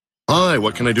Hi,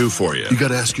 what can I do for you? You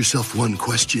gotta ask yourself one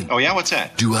question. Oh, yeah? What's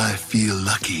that? Do I feel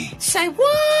lucky? Say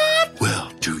what?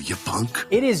 Well, do you, punk?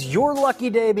 It is your lucky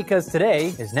day because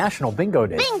today is National Bingo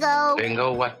Day. Bingo.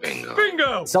 Bingo what bingo?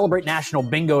 Bingo. Celebrate National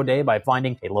Bingo Day by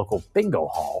finding a local bingo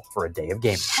hall for a day of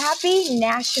gaming. Happy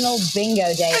National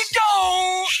Bingo Day.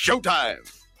 Bingo! Showtime!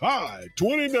 Hi,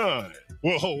 29.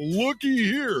 Well, looky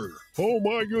here. Oh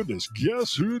my goodness,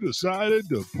 guess who decided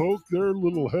to poke their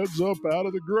little heads up out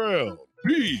of the ground?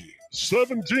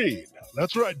 B17.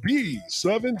 That's right,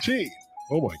 B17.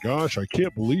 Oh my gosh, I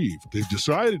can't believe they've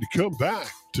decided to come back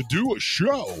to do a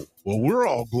show. Well, we're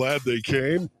all glad they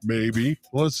came, maybe.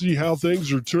 Let's see how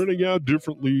things are turning out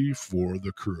differently for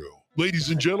the crew. Ladies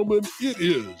and gentlemen, it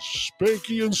is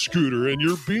Spanky and Scooter and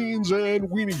your Beans and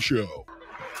Weenie Show.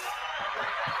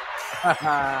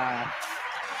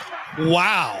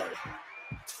 Wow.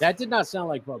 That did not sound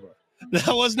like Bubba.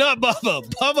 That was not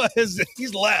Bubba.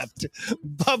 He's left.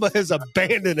 Bubba has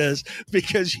abandoned us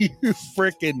because you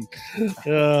freaking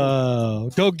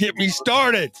don't get me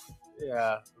started.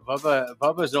 Yeah,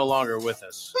 Bubba's no longer with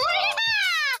us.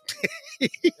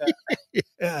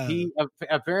 Yeah. He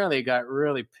apparently got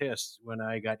really pissed when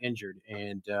I got injured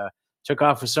and took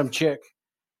off with some chick.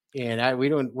 And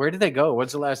where did they go?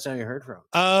 What's the last time you heard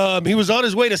from? He was on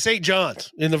his way to St. John's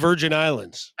in the Virgin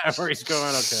Islands. Where he's going?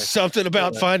 Okay. Something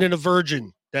about finding a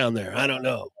virgin down there. I don't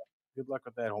know. Good luck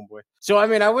with that, homeboy. So, I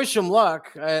mean, I wish him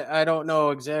luck. I don't know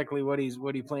exactly what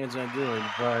he plans on doing,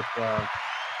 but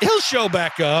he'll show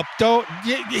back up.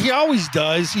 He always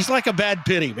does. He's like a bad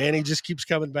pity, man. He just keeps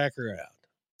coming back around.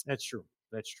 That's true.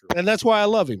 That's true. And that's why I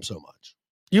love him so much.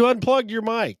 You unplugged your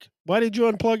mic. Why did you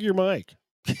unplug your mic?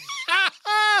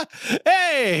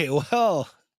 Hey, well,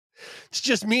 it's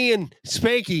just me and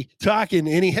Spanky talking,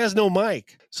 and he has no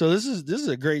mic. So this is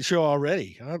a great show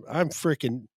already. I'm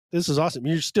freaking. This is awesome.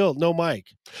 You're still no mic.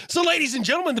 So, ladies and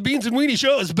gentlemen, the Beans and Weenie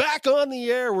Show is back on the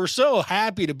air. We're so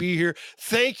happy to be here.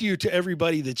 Thank you to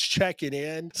everybody that's checking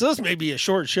in. So this may be a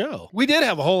short show. We did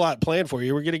have a whole lot planned for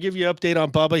you. We're going to give you an update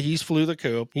on Bubba. He's flew the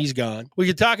coop. He's gone. We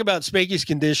could talk about Spanky's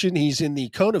condition. He's in the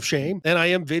cone of shame, and I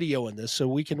am videoing this, so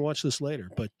we can watch this later.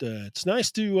 But it's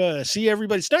nice to see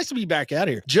everybody. It's nice to be back out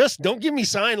here. Just don't give me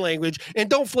sign language and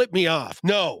don't flip me off.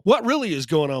 No, what really is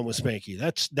going on with Spanky?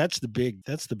 That's the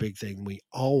big thing we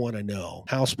all want to know,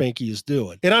 how Spanky is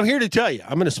doing. And I'm here to tell you,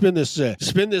 I'm going to spin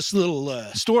this little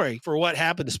story for what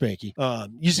happened to Spanky.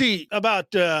 You see, about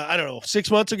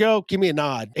 6 months ago, give me a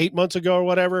nod, 8 months ago or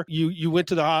whatever, you went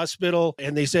to the hospital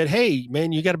and they said, hey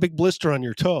man, you got a big blister on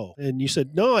your toe. And you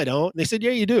said, no, I don't. And they said,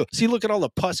 yeah, you do. See, look at all the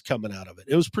pus coming out of it.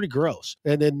 It was pretty gross.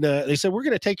 And then they said, we're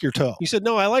going to take your toe. You said,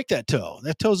 no, I like that toe.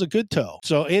 That toe's a good toe.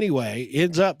 So anyway,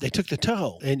 ends up they took the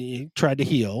toe and he tried to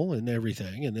heal and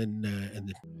everything.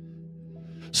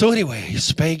 So anyway,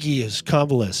 Spanky is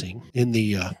convalescing in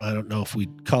the, I don't know if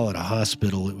we'd call it a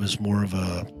hospital. It was more of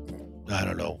a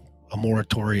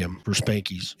moratorium for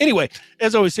Spankies. Anyway,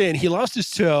 as I was saying, he lost his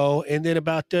toe, and then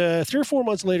about 3 or 4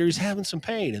 months later, he's having some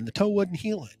pain, and the toe wasn't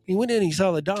healing. He went in and he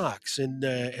saw the docs, and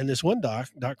this one doc,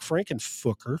 Doc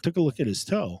Frankenfucker, took a look at his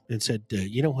toe and said,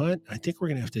 you know what? I think we're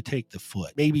going to have to take the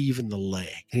foot, maybe even the leg.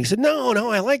 And he said, no,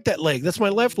 I like that leg. That's my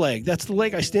left leg. That's the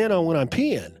leg I stand on when I'm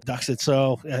peeing. Doc said,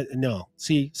 no.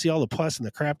 See all the pus and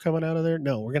the crap coming out of there?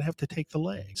 No, we're going to have to take the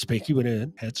leg. Spanky went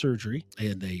in, had surgery,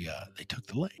 and they took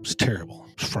the leg. It was terrible.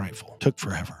 It was frightful. Took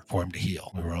forever for him to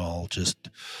heal. We were all just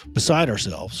beside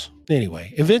ourselves.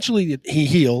 Anyway, eventually he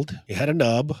healed. He had a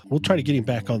nub. We'll try to get him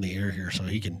back on the air here so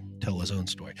he can tell his own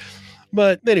story.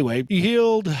 But anyway, he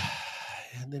healed.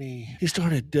 And then he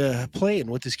started playing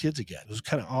with his kids again. It was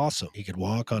kind of awesome. He could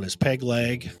walk on his peg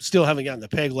leg. Still haven't gotten the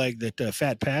peg leg that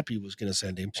Fat Pappy was going to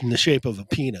send him in the shape of a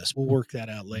penis. We'll work that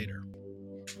out later.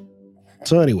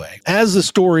 So anyway, as the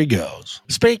story goes,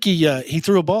 Spanky, he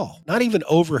threw a ball. Not even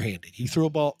overhanded. He threw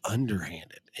a ball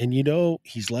underhanded. And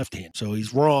he's left-handed, so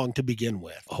he's wrong to begin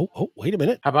with. Oh, wait a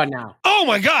minute. How about now? Oh,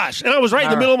 my gosh. And I was right in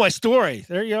the middle of my story.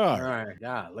 There you are. All right.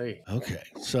 Golly. Okay.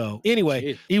 So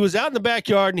anyway, he was out in the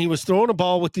backyard, and he was throwing a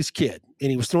ball with this kid,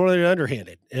 and he was throwing it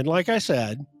underhanded. And like I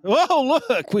said, oh,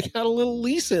 look, we got a little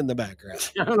Lisa in the background.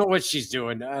 I don't know what she's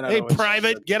doing. Hey,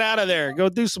 Private, get out of there. Go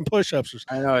do some push-ups.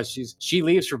 I know. She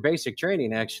leaves for basic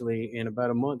training, actually, in about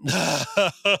a month.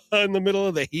 In the middle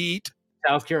of the heat.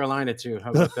 South Carolina, too.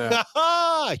 How about that?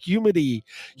 Humidity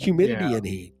and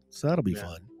heat. So that'll be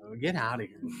fun. Get out of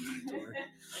here.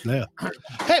 Yeah.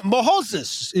 Hey,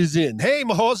 Mahoses is in. Hey,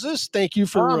 Mahoses. Thank you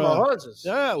for... Mahoses.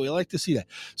 Yeah, we like to see that.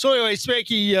 So anyway,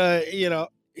 Spanky,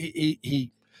 he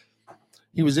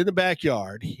was in the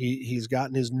backyard. He's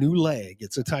gotten his new leg.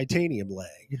 It's a titanium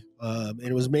leg. And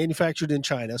it was manufactured in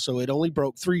China, so it only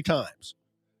broke 3 times.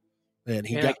 And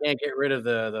I can't get rid of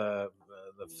the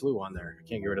flu on there. I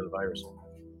can't get rid of the virus.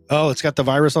 Oh, it's got the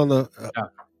virus on the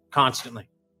constantly.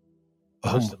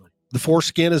 The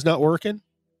foreskin is not working.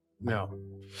 No.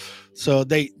 So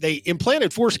they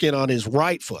implanted foreskin on his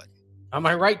right foot. On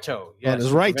my right toe. Yes, on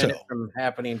his right toe. It from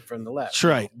happening from the left. That's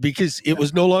right, because it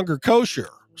was no longer kosher.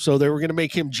 So they were going to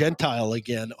make him Gentile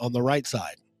again on the right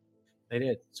side. They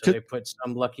did. So they put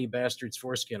some lucky bastard's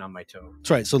foreskin on my toe. That's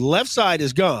right. So the left side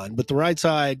is gone, but the right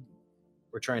side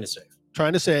we're trying to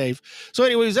save. So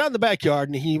anyway, he was out in the backyard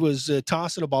and he was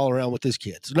tossing a ball around with his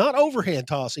kids. Not overhand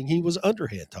tossing, he was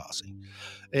underhand tossing.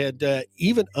 And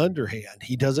even underhand,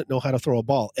 he doesn't know how to throw a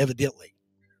ball, evidently,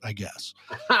 I guess.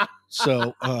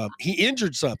 So he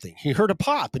injured something. He heard a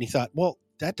pop and he thought, well,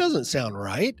 that doesn't sound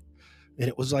right. And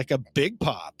it was like a big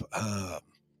pop.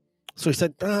 So he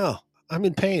said, oh, I'm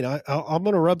in pain. I'm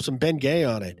going to rub some Bengay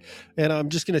on it, and I'm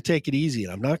just going to take it easy.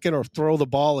 And I'm not going to throw the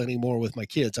ball anymore with my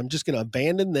kids. I'm just going to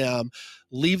abandon them,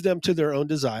 leave them to their own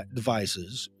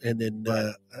devices, and then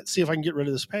see if I can get rid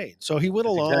of this pain. So he went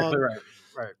along. Exactly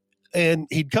right. And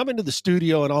he'd come into the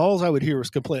studio, and all I would hear was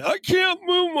complain. I can't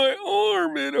move my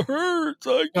arm. It hurts.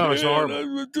 I can't. It's horrible.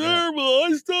 I'm terrible.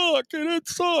 I suck, and it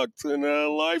sucks, and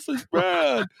life is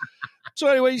bad. So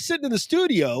anyway, he's sitting in the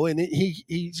studio, and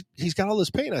he's got all this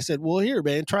pain. I said, well, here,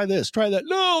 man, try this, try that.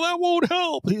 No, that won't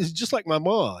help. He's just like my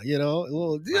mom, you know.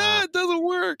 Well, yeah, it doesn't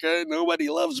work. Nobody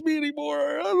loves me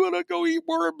anymore. I'm going to go eat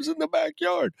worms in the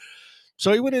backyard.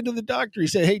 So he went into the doctor. He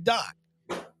said, hey, doc,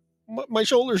 my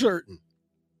shoulder's hurting.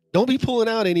 Don't be pulling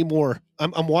out anymore.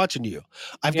 I'm watching you.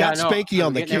 I've got Spanky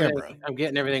on the camera. I'm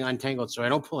getting everything untangled, so I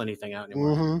don't pull anything out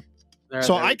anymore. Mm-hmm.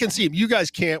 So I can see him. You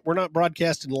guys can't. We're not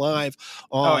broadcasting live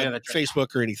on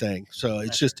Facebook or anything. So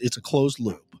it's a closed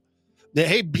loop.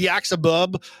 Hey,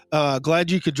 Beaxabub,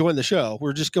 glad you could join the show.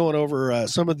 We're just going over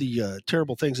some of the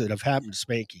terrible things that have happened to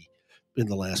Spanky in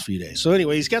the last few days. So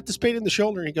anyway, he's got this pain in the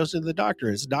shoulder and he goes into the doctor.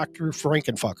 It's Dr.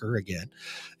 Frankenfucker again.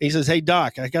 He says, hey,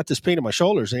 doc, I got this pain in my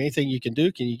shoulders. Anything you can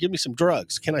do? Can you give me some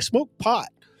drugs? Can I smoke pot?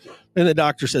 And the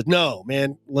doctor said, no,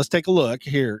 man, let's take a look.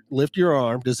 Here, lift your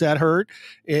arm. Does that hurt?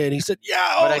 And he said,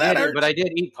 yeah, that hurts. But I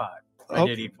did eat pot. I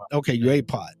did eat pot. Okay, you ate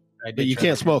pot. But you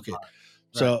can't smoke it. Right.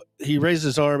 So he raised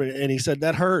his arm and he said,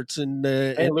 that hurts. And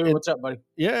hey, Lou, what's up, buddy?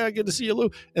 Yeah, good to see you, Lou.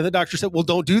 And the doctor said, well,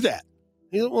 don't do that.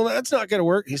 He said, well, that's not going to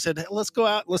work. He said, hey, let's go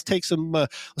out. Let's take some,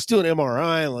 let's do an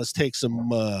MRI and let's take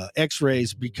some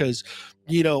x-rays because,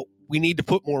 you know, we need to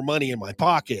put more money in my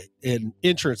pocket and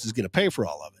insurance is going to pay for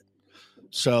all of it.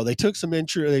 So they took some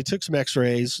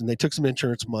x-rays and they took some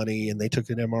insurance money and they took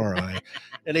an MRI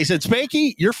and they said,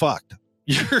 Spanky, you're fucked.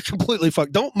 You're completely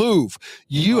fucked. Don't move.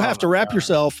 You have to wrap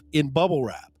yourself in bubble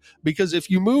wrap because if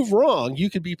you move wrong, you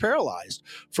could be paralyzed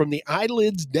from the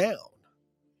eyelids down.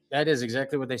 That is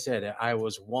exactly what they said. I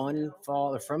was one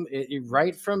fall from it,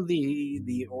 right from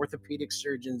the orthopedic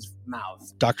surgeon's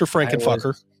mouth. Dr.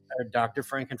 Frankenfucker. Dr.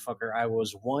 Frankenfucker. I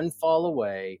was one fall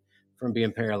away from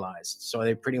being paralyzed. So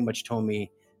they pretty much told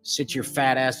me, sit your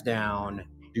fat ass down,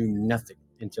 do nothing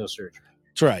until surgery.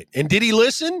 That's right. And did he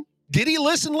listen? Did he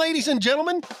listen, ladies and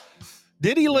gentlemen?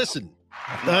 Did he listen?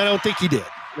 I don't think he did.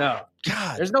 No.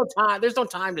 God. There's no time. There's no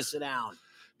time to sit down.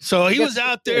 So he was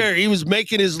out there. He was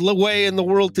making his way in the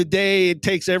world today. It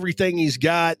takes everything he's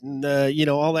got and,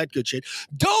 all that good shit.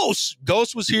 Dose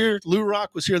was here. Lou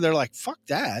Rock was here. They're like, fuck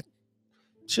that.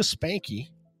 It's just Spanky.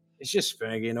 It's just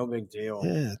Spanky. No big deal.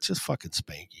 Yeah, it's just fucking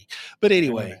Spanky. But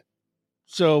anyway,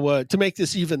 so to make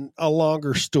this even a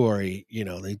longer story,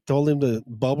 they told him to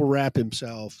bubble wrap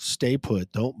himself, stay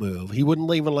put, don't move. He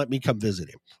wouldn't even let me come visit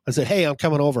him. I said, hey, I'm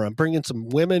coming over. I'm bringing some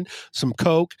women, some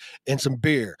Coke, and some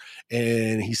beer.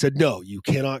 And he said, no, you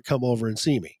cannot come over and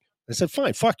see me. I said,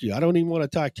 fine, fuck you. I don't even want to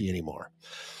talk to you anymore.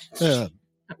 So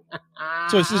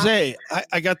he says, hey,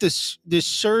 I got this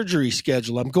surgery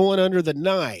schedule. I'm going under the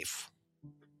knife.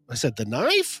 I said, the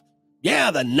knife?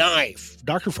 Yeah, the knife.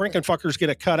 Dr. Frankenfucker's going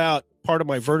to cut out part of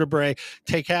my vertebrae,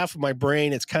 take half of my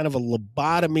brain. It's kind of a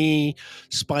lobotomy,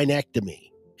 spinectomy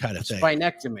kind of thing.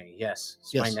 Spinectomy, yes.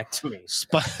 Spinectomy.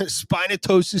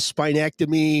 Spinatosis,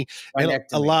 spinectomy, and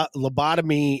a lot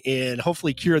lobotomy, and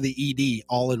hopefully cure the ED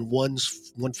all in one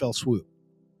fell swoop.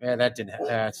 Yeah,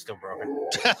 that's still broken.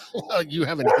 Well, you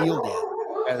haven't healed yet.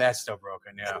 Yeah, that's still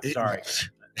broken. Yeah, sorry.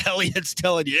 Elliot's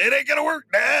telling you, it ain't going to work,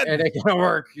 Dad. It ain't going to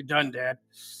work. You're done, Dad.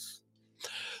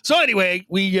 So anyway,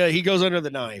 he goes under the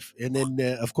knife, and then,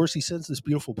 of course, he sends this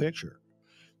beautiful picture,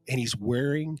 and he's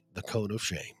wearing the cone of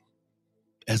shame,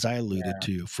 as I alluded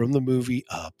to, from the movie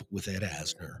Up with Ed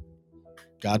Asner.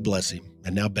 God bless him.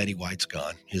 And now Betty White's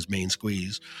gone, his main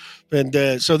squeeze.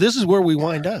 And so this is where we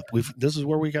wind up. This is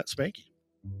where we got Spanky.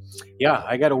 Yeah,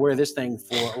 I got to wear this thing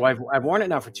I've worn it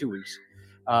now for 2 weeks.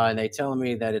 And they telling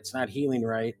me that it's not healing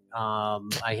right.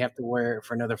 I have to wear it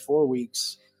for another 4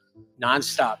 weeks,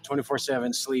 nonstop,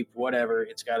 24/7, sleep, whatever.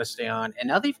 It's got to stay on. And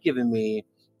now they've given me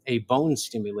a bone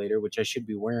stimulator, which I should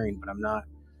be wearing, but I'm not.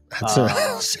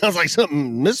 Sounds like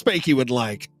something Miss Spanky would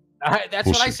like. That's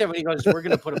what I said when he goes, we're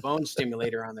going to put a bone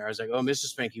stimulator on there. I was like, oh,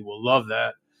 Mrs. Spanky will love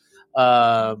that.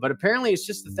 But apparently it's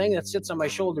just the thing that sits on my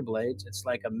shoulder blades. It's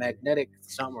like a magnetic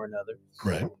something or another.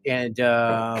 Right. And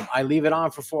I leave it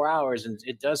on for 4 hours and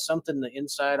it does something the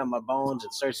inside on my bones.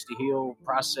 It starts to heal,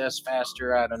 process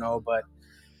faster. I don't know. But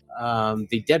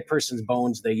the dead person's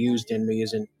bones they used in me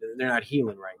they're not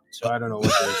healing right. So I don't know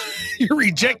what those You're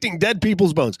rejecting dead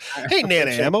people's bones. Hey,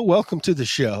 Nana Emma, welcome to the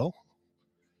show.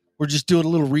 We're just doing a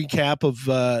little recap of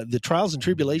the trials and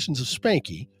tribulations of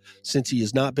Spanky since he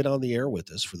has not been on the air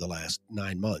with us for the last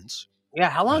 9 months. Yeah,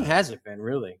 how long has it been,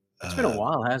 really? It's been a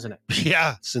while, hasn't it?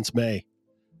 Yeah, since May.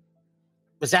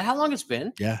 Is that how long it's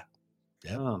been? Yeah.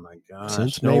 Oh, my gosh.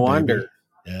 Since no May, wonder. baby.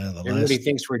 Yeah, Everybody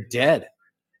thinks we're dead.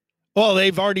 Well,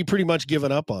 they've already pretty much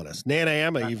given up on us. Nana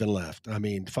Emma even left. I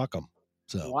mean, fuck them.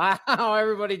 So. Wow,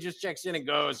 everybody just checks in and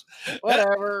goes,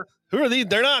 whatever. Who are these?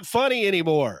 They're not funny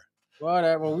anymore.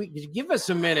 Whatever. Give us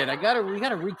a minute. We gotta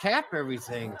recap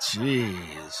everything.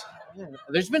 Jeez. Yeah.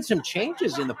 There's been some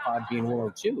changes in the Podbean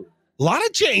world too. A lot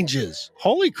of changes.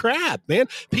 Holy crap, man.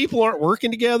 People aren't working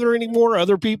together anymore.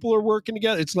 Other people are working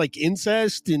together. It's like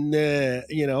incest and,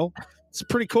 it's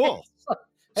pretty cool.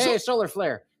 Hey, Solar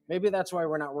Flare. Maybe that's why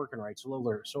we're not working right.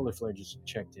 Solar Flare just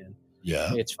checked in.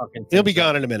 Yeah. It's fucking. He'll be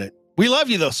gone in a minute. We love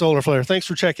you though, Solar Flare. Thanks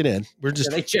for checking in.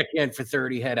 They check in for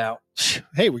 30, head out.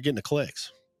 Hey, we're getting the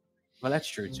clicks. Well, that's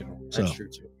true too.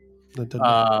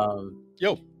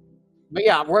 Yo. But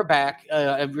yeah, we're back.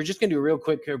 We're just gonna do a real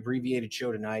quick abbreviated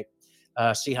show tonight.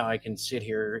 See how I can sit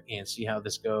here and see how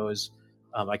this goes.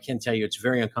 I can tell you it's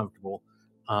very uncomfortable,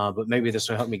 but maybe this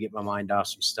will help me get my mind off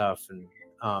some stuff. And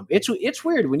it's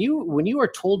weird when you are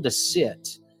told to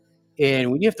sit,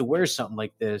 and when you have to wear something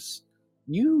like this,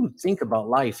 you think about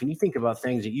life and you think about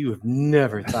things that you have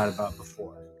never thought about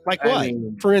before. Like what?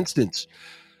 For instance,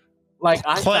 like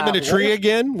climbing a tree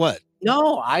again? What?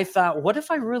 No, I thought, what if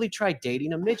I really tried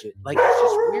dating a midget? Like, it's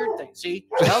just weird thing. See,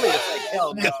 Elliot's like,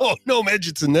 hell no. No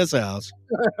midgets in this house.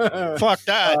 Fuck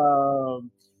that.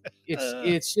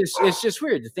 It's just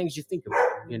weird. The things you think about,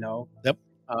 you know. Yep.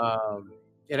 I'm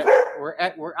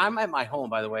at my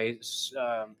home, by the way.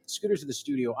 Scooters to the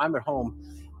studio. I'm at home.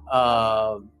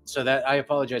 So that I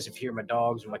apologize if you hear my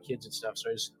dogs or my kids and stuff. So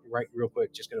I just real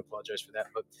quick, just gonna apologize for that.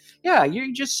 But yeah,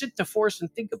 you just sit to force and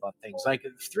think about things. Like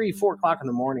at 3-4 o'clock in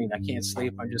the morning, I can't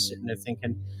sleep. I'm just sitting there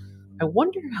thinking, I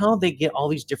wonder how they get all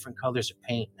these different colors of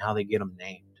paint and how they get them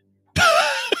named.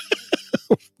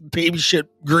 Baby shit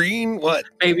green? What?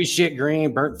 Baby shit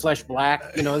green, burnt flesh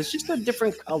black. You know, it's just the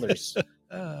different colors.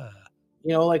 You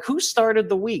know, like who started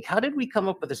the week? How did we come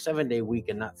up with a 7-day week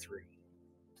and not 3?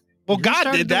 Well,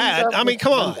 God did that. I mean,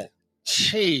 come on.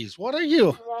 Jeez, what are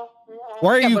you?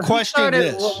 Why are you questioning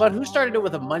this? But who started it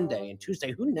with a Monday and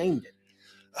Tuesday? Who named it?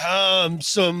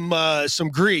 Some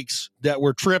Greeks that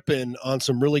were tripping on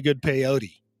some really good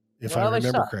peyote, if I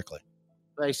remember correctly.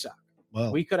 They suck.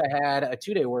 Well, we could have had a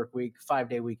 2-day work week,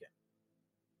 5-day weekend.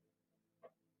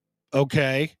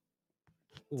 Okay.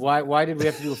 Why did we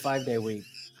have to do a 5-day week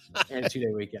and a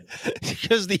 2-day weekend?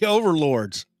 Because the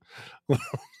overlords.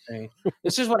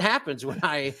 This is what happens when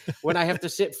I have to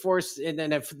sit forced and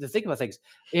then have to think about things.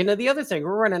 And the other thing,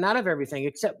 we're running out of everything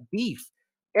except beef.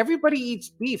 Everybody eats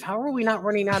beef. How are we not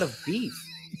running out of beef?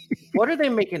 What are they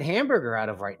making hamburger out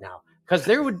of right now? Because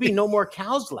there would be no more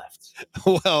cows left.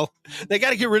 Well, they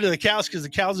got to get rid of the cows because the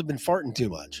cows have been farting too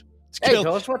much. It's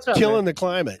Ghost, what's up, killing man? The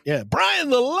climate. Yeah, Brian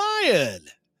the Lion.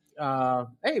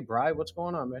 Hey, Brian, what's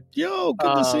going on, man? Yo,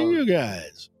 good to see you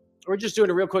guys. We're just doing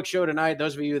a real quick show tonight.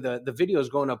 Those of you, the video is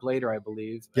going up later, I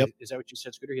believe. Yep. Is that what you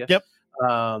said, Scooter? Yeah. Yep.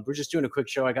 We're just doing a quick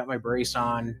show. I got my brace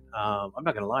on. I'm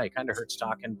not going to lie. It kind of hurts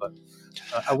talking, but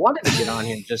I wanted to get on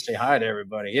here and just say hi to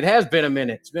everybody. It has been a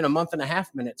minute. It's been a month and a half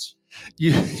minutes.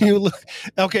 You look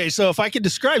okay. So if I could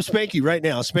describe Spanky right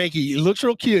now, Spanky, he looks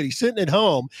real cute. He's sitting at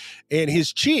home, and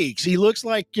his cheeks, he looks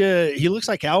like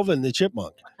Alvin the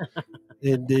chipmunk.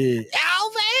 And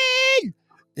Alvin,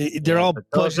 they're all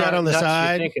pushed out on the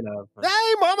side.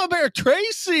 Hey, Mama Bear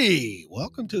Tracy,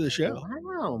 welcome to the show.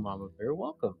 Hello, Mama Bear,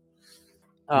 welcome.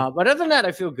 But other than that,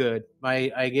 I feel good.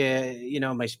 I get,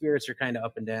 my spirits are kind of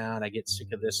up and down. I get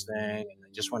sick of this thing, and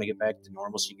I just want to get back to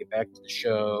normalcy, get back to the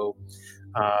show.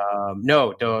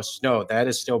 No, that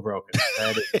is still broken.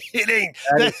 It ain't.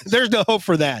 There's no hope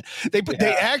for that. They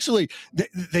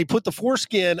put the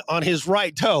foreskin on his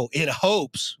right toe in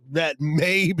hopes that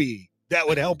maybe that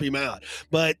would help him out.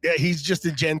 But he's just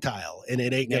a Gentile, and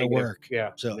it ain't going to work.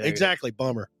 Yeah. So Negative. exactly,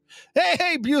 bummer.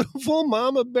 Hey, beautiful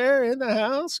Mama Bear in the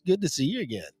house. Good to see you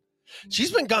again.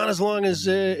 She's been gone as long as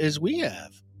we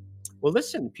have. Well,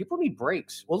 listen, people need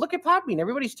breaks. Well, look at Podbean.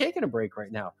 Everybody's taking a break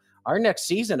right now. Our next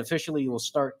season officially will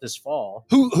start this fall.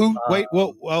 Who? Wait,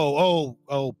 whoa,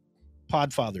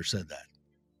 Podfather said that.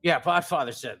 Yeah,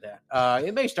 Podfather said that.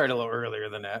 It may start a little earlier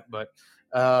than that, but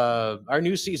our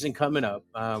new season coming up.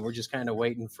 We're just kind of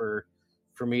waiting for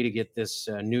me to get this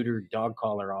neutered dog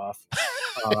collar off.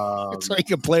 So he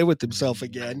can play with himself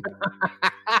again.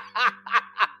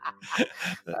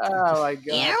 Oh my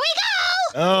god! Here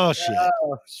we Oh shit!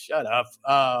 Oh, shut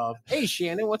up. Hey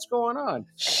Shannon, what's going on?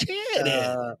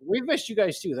 Shannon, we've missed you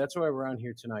guys too. That's why we're on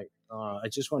here tonight. I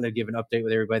just wanted to give an update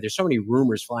with everybody. There's so many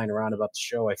rumors flying around about the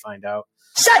show. I find out.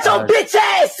 Shut your bitch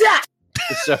ass up!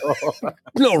 So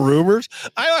no rumors.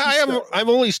 I've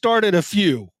only started a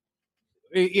few.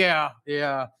 yeah.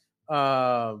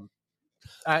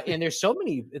 And there's so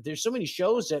many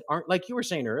shows that aren't, like you were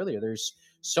saying earlier. There's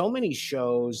so many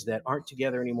shows that aren't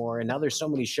together anymore, and now there's so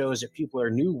many shows that people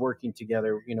are new working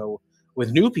together,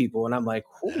 with new people. And I'm like,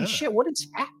 holy shit, what has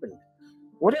happened?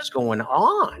 What is going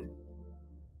on?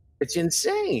 It's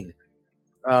insane.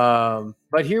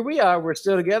 But here we are. We're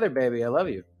still together, baby. I love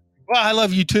you. Well, I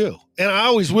love you too. And I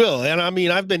always will. And I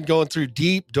mean, I've been going through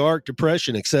deep, dark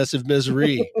depression, excessive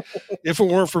misery. If it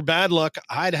weren't for bad luck,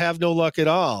 I'd have no luck at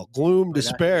all. Gloom,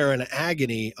 despair, and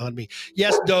agony on me.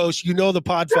 Yes, Dose, you know the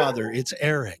Podfather. It's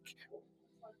Eric.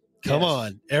 Come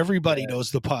on. Everybody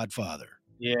knows the Podfather.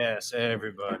 Yes,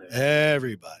 everybody.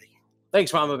 Everybody.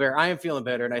 Thanks, Mama Bear. I am feeling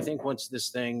better. And I think once this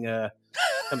thing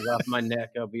comes off my neck,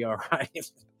 I'll be all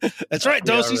right. That's right,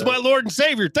 Dose. He's my Lord and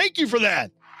Savior. Thank you for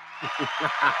that.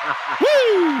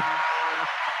 Woo!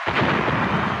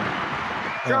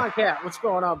 Tron Cat, what's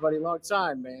going on, buddy? Long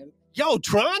time, man. Yo,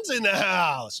 Tron's in the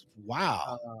house.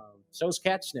 Wow. So's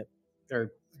Catsnip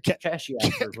or Cashiap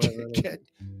or whatever.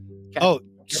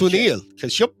 Sunil.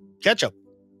 Ketchup.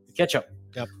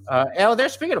 Yep. They're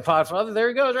speaking of Podfather. There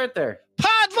he goes, right there.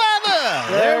 Podfather.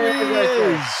 There he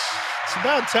is. It's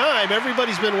about time.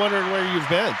 Everybody's been wondering where you've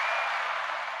been.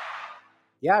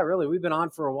 Yeah, really. We've been on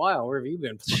for a while. Where have you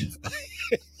been?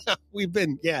 We've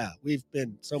been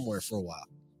somewhere for a while.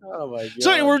 Oh my god!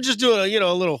 So we're just doing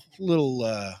a little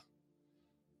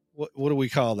what do we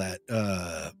call that?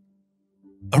 A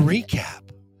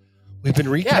recap. We've been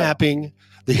recapping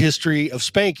the history of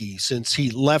Spanky since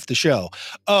he left the show.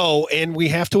 Oh, and we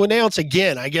have to announce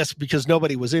again, I guess, because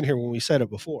nobody was in here when we said it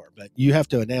before, but you have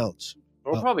to announce.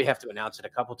 We'll probably have to announce it a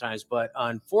couple times, but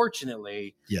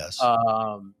unfortunately, yes.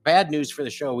 Bad news for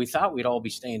the show. We thought we'd all be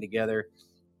staying together.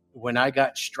 When I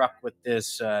got struck with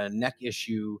this neck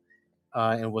issue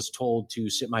and was told to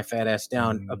sit my fat ass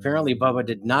down, apparently Bubba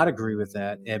did not agree with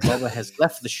that, and Bubba has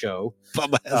left the show.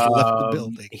 Bubba has left the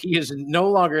building. He is no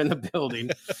longer in the building.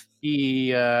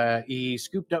 He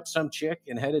scooped up some chick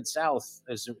and headed south,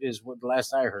 is what the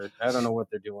last I heard. I don't know what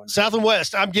they're doing. South and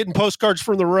west. I'm getting postcards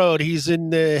from the road. He's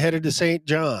headed to St.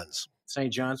 John's.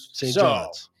 St. John's? St.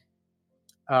 John's.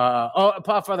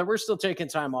 Podfather, we're still taking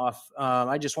time off.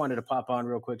 I just wanted to pop on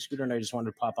real quick. Scooter and I just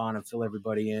wanted to pop on and fill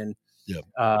everybody in. Yep.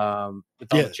 With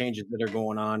all the changes that are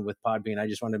going on with Podbean, I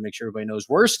just wanted to make sure everybody knows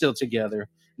we're still together.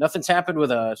 Nothing's happened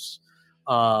with us.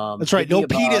 That's right. No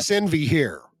penis envy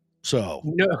here. So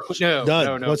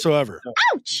none whatsoever. No.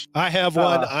 Ouch! I have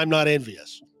one. I'm not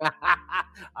envious.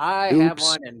 I have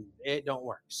one and it don't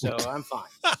work, so I'm fine.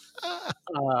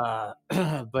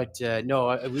 But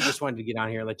no, we just wanted to get on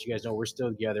here and let you guys know we're still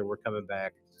together. We're coming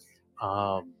back.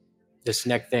 This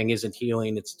neck thing isn't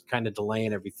healing. It's kind of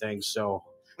delaying everything. So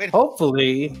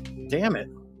hopefully, damn it.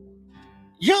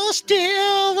 You're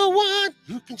still the one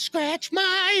who can scratch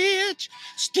my itch.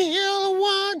 Still the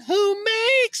one who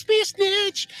makes me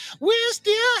snitch. We're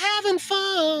still having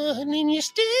fun, and you're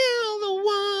still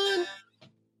the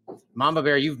one. Mama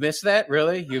Bear, you've missed that?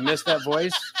 Really? You missed that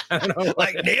voice? I don't know.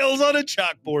 Like nails on a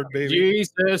chalkboard, baby.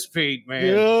 Jesus, Pete, man.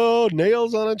 Yo,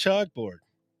 nails on a chalkboard.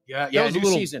 Yeah, new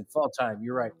season, fall time.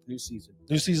 You're right, new season.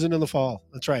 New season in the fall.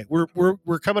 That's right.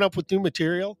 We're coming up with new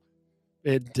material,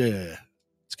 and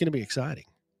it's going to be exciting.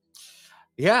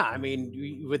 Yeah, I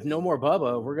mean, with no more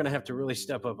Bubba, we're going to have to really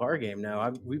step up our game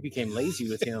now. We became lazy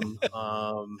with him.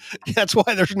 That's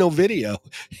why there's no video.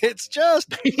 It's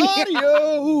just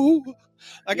audio.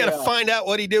 I got to find out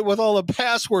what he did with all the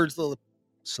passwords, the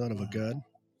son of a gun.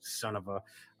 Son of a.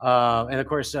 And, of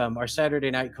course, our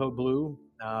Saturday night Code Blue,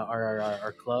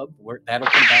 our club, that'll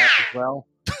come back as well.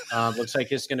 Looks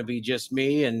like it's going to be just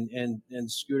me and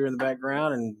Scooter in the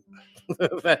background, and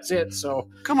that's it. So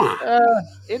Come on.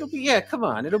 it'll be come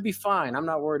on, it'll be fine. I'm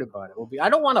not worried about it. I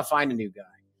don't want to find a new guy.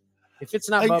 If it's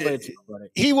not Bubba, it's nobody.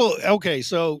 He will. Okay,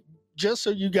 so just so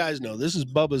you guys know, this is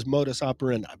Bubba's modus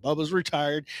operandi. Bubba's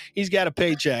retired. He's got a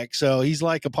paycheck, so he's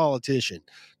like a politician.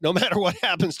 No matter what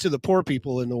happens to the poor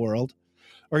people in the world.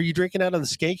 Are you drinking out of the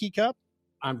Skanky cup?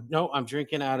 I'm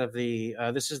drinking out of the.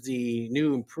 This is the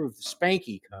new improved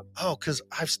Spanky cup. Oh, because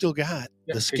I've still got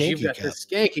the 'cause Skanky you've got cup.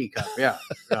 the Skanky cup. Yeah.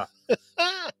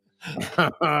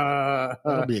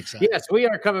 That'll be exciting. Yes, we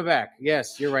are coming back.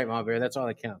 Yes, you're right, Mom Bear. That's all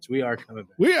that counts. We are coming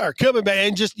back. We are coming back.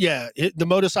 And just, the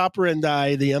modus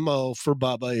operandi, the MO for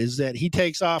Bubba is that he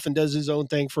takes off and does his own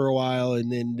thing for a while.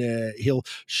 And then he'll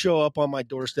show up on my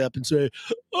doorstep and say,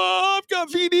 "Oh, I've got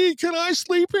VD. Can I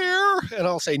sleep here?" And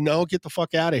I'll say, "No, get the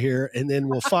fuck out of here." And then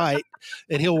we'll fight.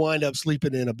 And he'll wind up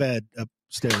sleeping in a bed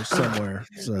upstairs somewhere.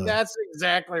 So That's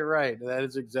exactly right. That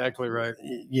is exactly right.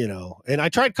 And I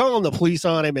tried calling the police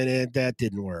on him, and that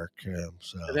didn't work.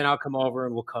 So And then I'll come over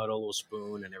and we'll cuddle, we'll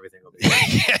spoon, and everything will be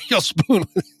yeah, you'll spoon.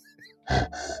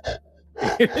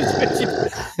 That's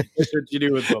what you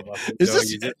do with Bubba. Is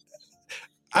this?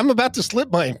 I'm about to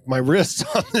slip my wrists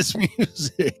on this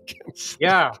music.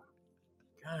 Yeah.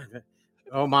 God.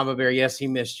 Oh, Mama Bear. Yes, he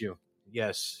missed you.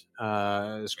 Yes.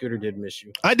 Scooter did miss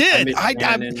you. I did.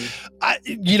 missed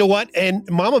You know what? And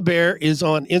Mama Bear is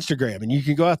on Instagram, and you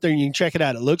can go out there and you can check it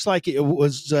out. It looks like it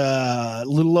was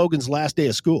little Logan's last day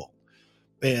of school,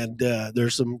 and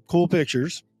there's some cool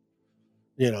pictures.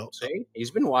 See,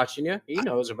 he's been watching you. He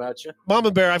knows about you.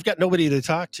 Mama Bear, I've got nobody to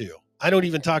talk to. I don't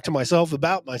even talk to myself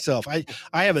about myself. I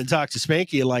haven't talked to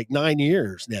Spanky in like 9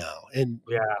 years now. And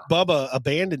Bubba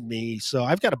abandoned me. So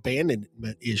I've got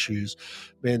abandonment issues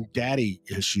and daddy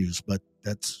issues, but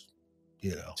that's,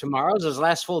 Tomorrow's his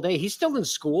last full day. He's still in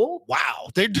school? Wow.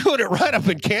 They're doing it right up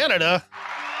in Canada.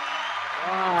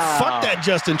 Wow. Fuck that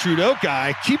Justin Trudeau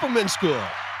guy. Keep him in school.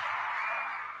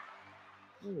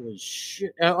 Holy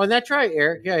shit. And that's right,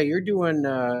 Eric. Yeah, you're doing,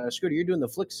 Scooter, you're doing the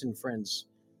Flicks and Friends.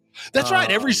 That's right.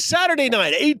 Every Saturday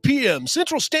night, 8 p.m.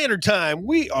 Central Standard Time,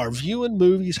 we are viewing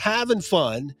movies, having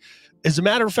fun. As a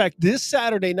matter of fact, this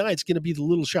Saturday night is going to be the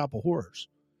Little Shop of Horrors.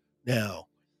 Now,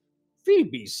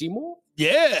 Phoebe Seymour?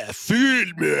 yeah,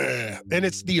 feed me. And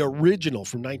it's the original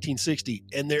from 1960.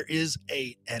 And there is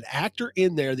an actor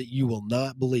in there that you will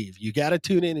not believe. You got to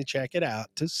tune in and check it out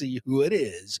to see who it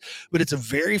is. But it's a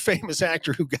very famous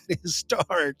actor who got his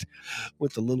start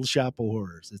with the Little Shop of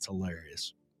Horrors. It's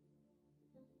hilarious.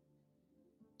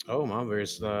 Oh, Mom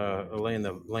Bear's laying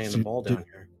the ball down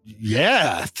here.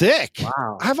 Yeah, thick.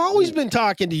 Wow. I've always been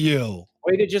talking to you.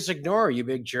 Way to just ignore her, you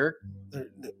big jerk.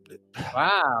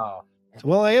 Wow.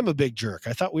 Well, I am a big jerk.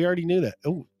 I thought we already knew that.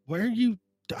 Oh, where are you?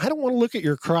 I don't want to look at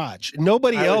your crotch.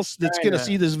 Nobody else that's going to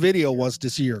see this video wants to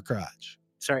see your crotch.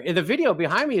 Sorry. And the video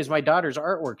behind me is my daughter's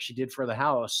artwork she did for the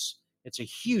house. It's a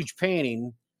huge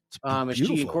painting. And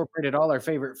she incorporated all our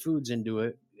favorite foods into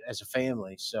it as a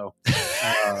family. So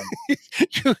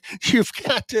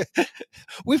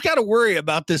we've got to worry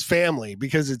about this family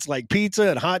because it's like pizza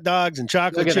and hot dogs and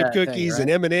chocolate chip cookies and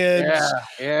M&Ms.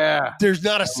 Yeah. There's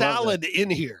not a salad in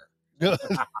here. No,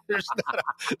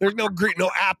 there's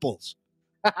no apples.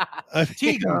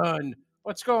 T-Gun.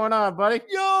 What's going on, buddy?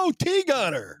 Yo,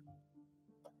 T-Gunner.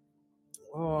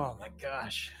 Oh my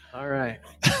gosh. All right.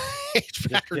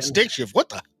 H-pattern stick shift.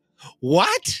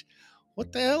 What?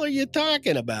 What the hell are you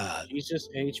talking about? Jesus,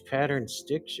 H-pattern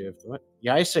stick shift. What?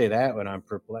 Yeah, I say that when I'm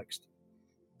perplexed.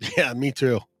 Yeah, me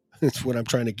too. That's when I'm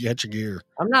trying to get your gear.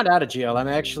 I'm not out of jail. I'm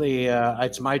actually,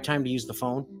 it's my time to use the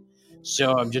phone.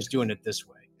 So I'm just doing it this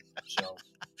way. So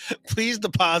please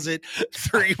deposit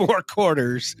 3 more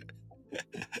quarters.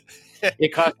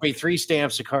 It cost me 3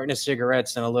 stamps, a carton of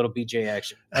cigarettes, and a little BJ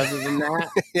action. Other than that,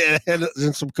 yeah,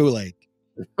 and some Kool-Aid.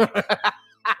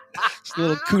 It's a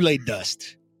little Kool-Aid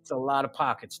dust. It's a lot of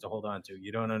pockets to hold on to.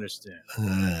 You don't understand.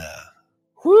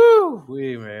 Woo,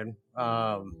 man.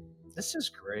 This is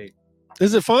great.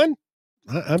 Is it fun?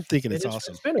 I'm thinking it's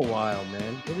awesome. It's been a while,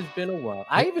 man. It has been a while.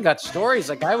 I even got stories.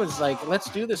 Like I was like,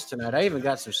 let's do this tonight. I even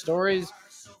got some stories.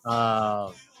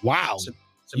 Wow. Some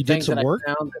you did some work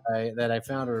that I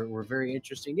found were very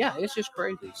interesting. Yeah, it's just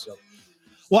crazy. So,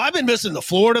 well, I've been missing the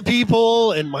Florida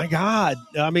people, and my God,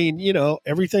 I mean,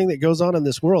 everything that goes on in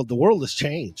this world, the world has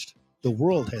changed. The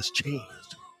world has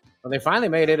changed. Well, they finally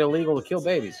made it illegal to kill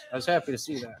babies. I was happy to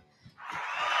see that.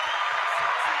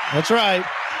 That's right.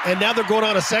 And now they're going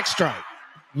on a sex strike.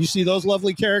 You see those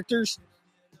lovely characters?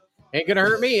 Ain't gonna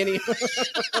hurt me any.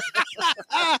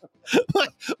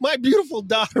 my beautiful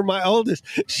daughter, my oldest,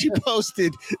 she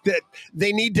posted that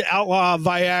they need to outlaw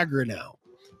Viagra now.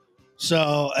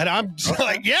 So, and I'm just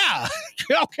like, yeah,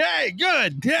 okay,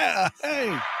 good. Yeah,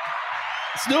 hey,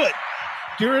 let's do it.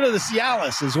 Get rid of the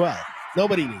Cialis as well.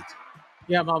 Nobody needs it.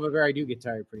 Yeah, Mama Bear, I do get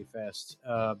tired pretty fast.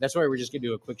 That's why we're just gonna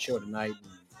do a quick show tonight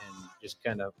and just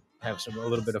kind of have a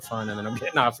little bit of fun, and then I'm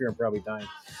getting off here and probably dying.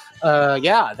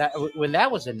 When that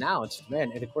was announced,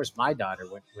 man, and of course my daughter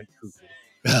went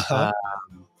cuckoo.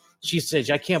 She said,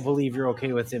 "I can't believe you're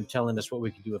okay with him telling us what we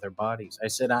can do with our bodies." I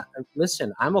said,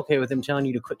 "Listen, I'm okay with him telling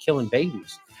you to quit killing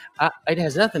babies. It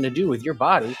has nothing to do with your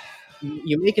body.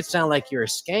 You make it sound like you're a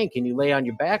skank and you lay on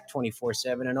your back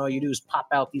 24/7, and all you do is pop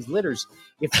out these litters.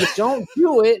 If you don't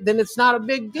do it, then it's not a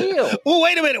big deal." Well,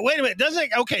 wait a minute.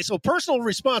 Okay, so personal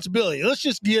responsibility. Let's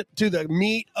just get to the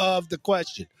meat of the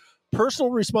question.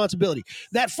 Personal responsibility.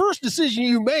 That first decision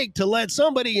you make to let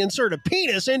somebody insert a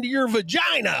penis into your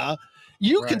vagina,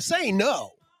 you can say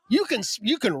no. You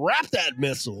can wrap that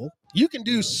missile. You can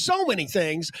do so many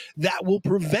things that will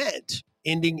prevent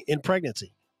ending in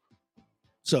pregnancy.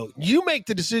 So you make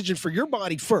the decision for your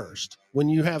body first when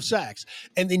you have sex,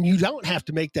 and then you don't have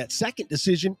to make that second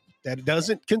decision that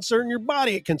doesn't concern your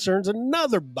body. It concerns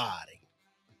another body.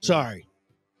 Sorry.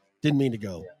 Didn't mean to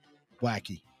go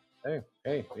wacky.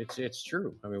 Hey, it's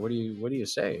true. I mean, what do you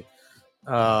say?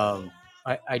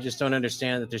 I just don't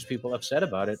understand that there's people upset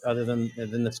about it other than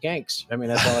the skanks. I mean,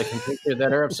 that's all I can picture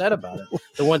that are upset about it.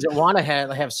 The ones that want to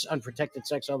have unprotected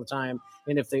sex all the time,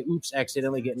 and if they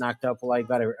accidentally get knocked up, well, I've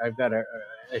got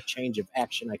a change of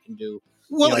action I can do.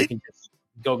 Well, I can just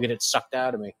go get it sucked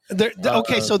out of me.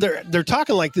 So they're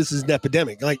talking like this is an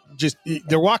epidemic. Like just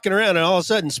they're walking around and all of a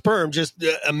sudden sperm just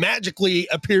magically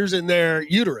appears in their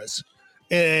uterus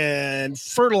and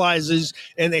fertilizes,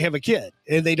 and they have a kid,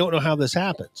 and they don't know how this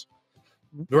happens.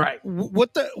 Right.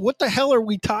 What the hell are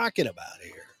we talking about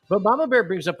here? But Mama Bear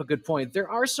brings up a good point. There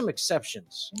are some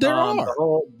exceptions. There are.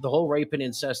 The whole rape and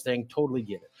incest thing, totally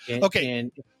get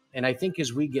it. And I think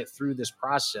as we get through this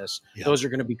process, those are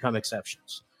going to become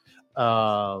exceptions.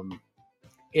 And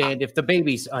if the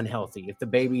baby's unhealthy, if the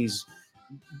baby's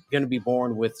going to be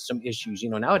born with some issues,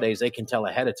 nowadays they can tell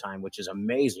ahead of time, which is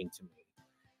amazing to me.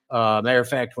 Matter of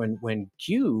fact, when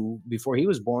Q, before he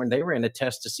was born, they ran a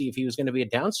test to see if he was going to be a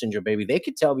Down syndrome baby. They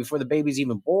could tell before the baby's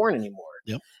even born anymore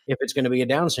if it's going to be a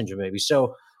Down syndrome baby.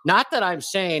 So not that I'm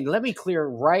saying, let me clear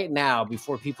right now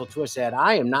before people twist that.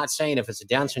 I am not saying if it's a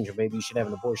Down syndrome baby, you should have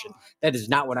an abortion. That is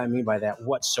not what I mean by that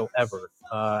whatsoever.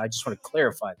 I just want to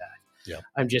clarify that. Yeah.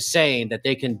 I'm just saying that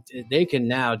they can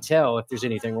now tell if there's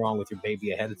anything wrong with your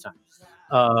baby ahead of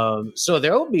time. So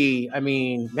there will be,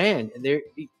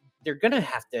 they're going to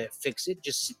have to fix it.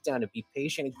 Just sit down and be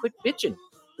patient and quit bitching.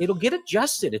 It'll get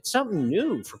adjusted. It's something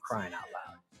new, for crying out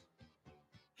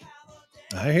loud.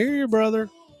 I hear you, brother.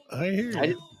 I hear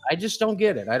you. I just don't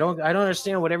get it. I don't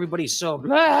understand what everybody's so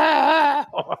blah.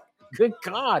 Oh, good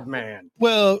God, man.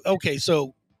 Well, okay.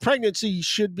 So pregnancy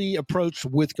should be approached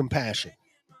with compassion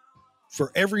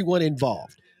for everyone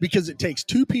involved, because it takes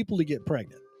two people to get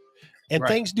pregnant, and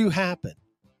things do happen.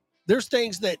 There's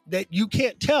things that you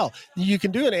can't tell. You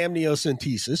can do an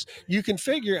amniocentesis. You can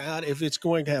figure out if it's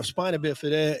going to have spina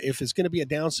bifida, if it's going to be a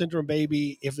Down syndrome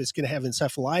baby, if it's going to have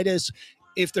encephalitis,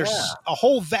 if there's a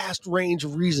whole vast range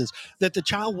of reasons that the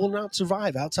child will not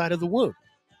survive outside of the womb.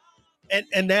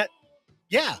 And that,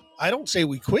 I don't say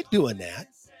we quit doing that.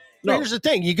 No. Here's the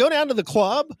thing. You go down to the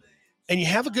club and you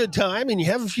have a good time and you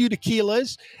have a few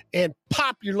tequilas and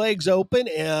pop your legs open,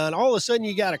 and all of a sudden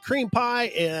you got a cream pie,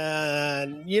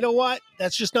 and you know what?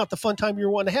 That's just not the fun time you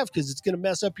want to have, because it's going to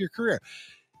mess up your career.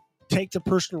 Take the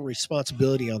personal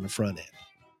responsibility on the front end.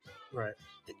 Right.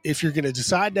 If you're going to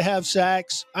decide to have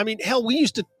sex, I mean, hell, we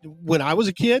used to, when I was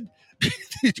a kid,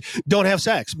 don't have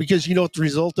sex, because you know what the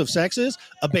result of sex is?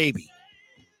 A baby.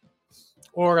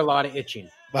 Or a lot of itching.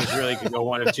 It really could go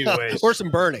one of two ways. Or some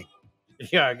burning.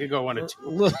 Yeah, it could go one of two. A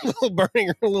little burning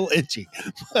or a little itchy.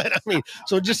 But I mean,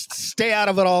 so just stay out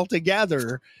of it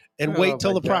altogether and wait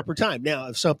till the proper time. Now,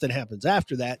 if something happens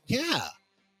after that,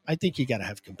 I think you got to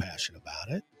have compassion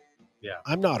about it. Yeah.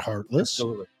 I'm not heartless.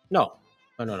 Absolutely. No.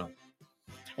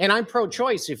 And I'm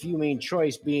pro-choice if you mean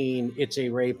choice being it's a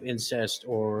rape, incest,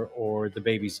 or the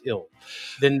baby's ill.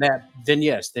 Then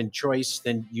yes, then choice,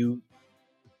 then you.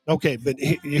 Okay, but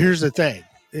here's the thing.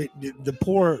 The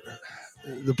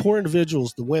poor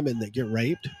individuals, the women that get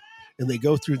raped and they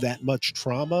go through that much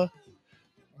trauma,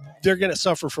 they're going to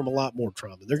suffer from a lot more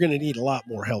trauma. They're going to need a lot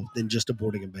more help than just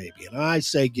aborting a baby. And I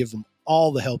say give them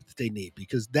all the help that they need,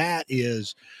 because that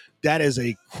is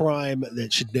a crime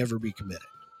that should never be committed.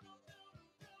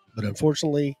 But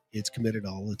unfortunately, it's committed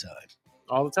all the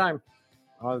time.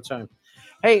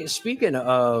 Hey, speaking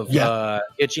of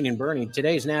itching and burning,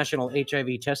 today's National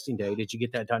HIV Testing Day. Did you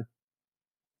get that done?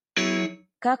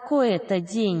 Какой это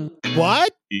день?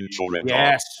 What?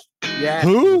 Yes. Yes.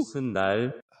 Who? 무슨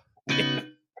날?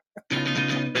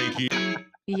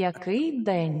 Який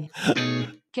день?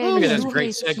 Look at this Quel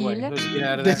great jour segue. est-il? Let's get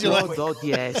out of Did that. you like-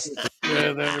 yes.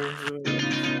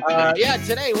 Yeah,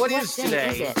 today. What is day today?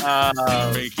 is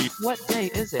it? What day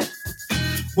is it?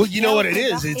 Well, you know what it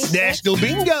is. It's National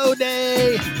Bingo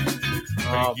Day.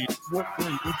 What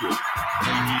day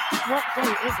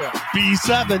is it?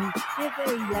 B7. We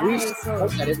play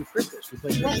that every Christmas. We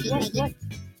play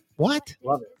What?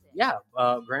 Love it. Yeah,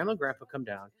 Grandma and Grandpa come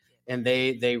down, and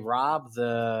they rob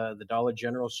the Dollar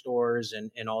General stores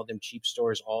and all them cheap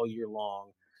stores all year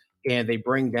long, and they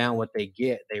bring down what they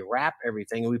get. They wrap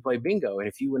everything, and we play bingo. And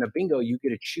if you win a bingo, you get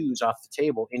to choose off the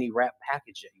table any wrap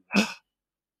package that you want.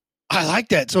 I like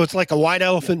that. So it's like a white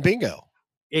elephant bingo.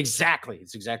 Exactly,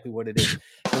 it's exactly what it is.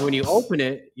 And when you open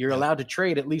it, you're allowed to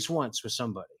trade at least once with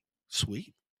somebody.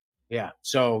 Sweet. Yeah.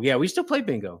 So yeah, we still play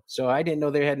bingo. So I didn't know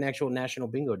they had an actual National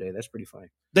Bingo Day. That's pretty funny.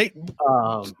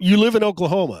 You live in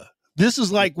Oklahoma. This is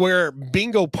like where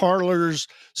bingo parlors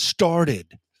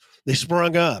started. They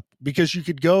sprung up because you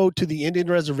could go to the Indian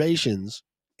reservations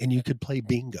and you could play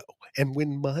bingo and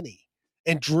win money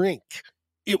and drink.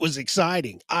 It was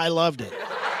exciting. I loved it.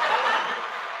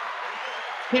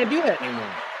 Can't do that anymore.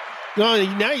 No,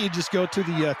 now you just go to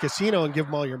the casino and give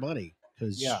them all your money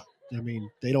because Yeah. I mean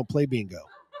they don't play bingo.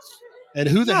 And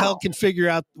who the hell can figure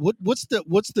out what's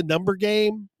the number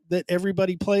game that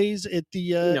everybody plays at the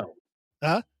Keno.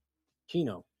 Huh?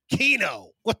 Keno.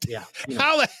 What the, Yeah. Keno.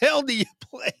 how the hell do you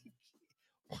play?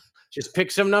 Just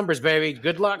pick some numbers, baby.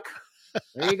 Good luck.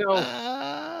 There you go.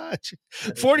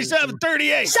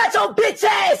 47-38. Shut your bitch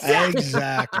ass!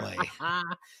 Exactly.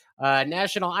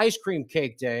 National Ice Cream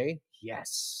Cake Day.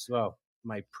 Yes. Well,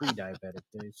 my pre-diabetic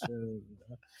day. So,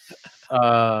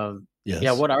 Yes.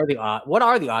 yeah. What are the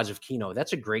odds of Keno?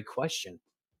 That's a great question.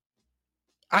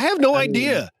 I have no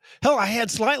idea. Hell, I had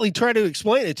Slightly try to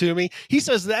explain it to me. He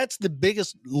says that's the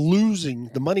biggest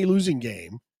the money losing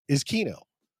game is Keno.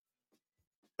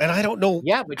 And I don't know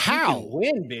Yeah, but how. you can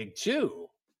win big too.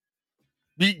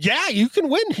 Yeah, you can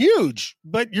win huge,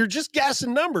 but you're just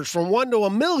guessing numbers from 1 to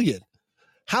 1,000,000.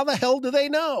 How the hell do they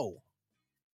know?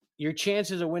 Your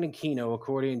chances of winning Keno,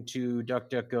 according to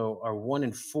DuckDuckGo, are 1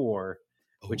 in 4,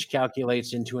 which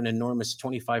calculates into an enormous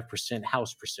 25%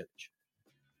 house percentage.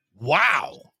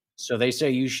 Wow. So they say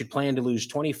you should plan to lose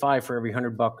 25 for every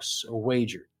 $100 a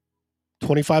wager.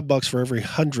 $25 for every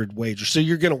 100 wagers. So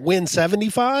you're going to win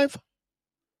 75?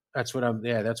 That's what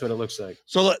that's what it looks like.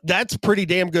 So that's pretty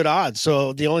damn good odds.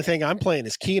 So the only thing I'm playing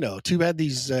is Keno. Too bad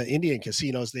these Indian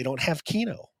casinos, they don't have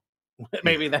Keno.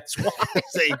 Maybe that's why.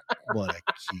 They want to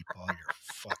keep all your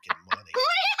fucking money.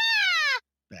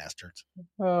 Bastards.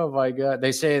 Oh my God.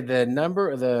 They say the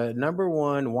number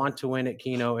one want to win at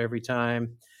Keno every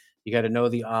time. You got to know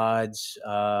the odds.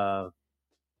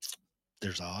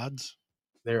 There's odds?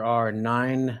 There are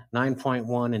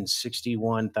 9.1 and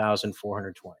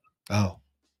 61,420. Oh.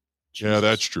 Yeah,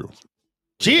 that's true.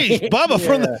 Jeez, Bubba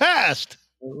from the past.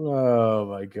 Oh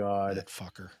my God. That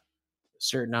fucker.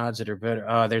 Certain odds that are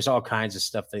better. There's all kinds of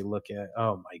stuff they look at.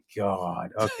 Oh my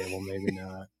God. Okay, well maybe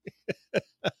not.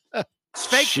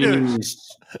 Fake news.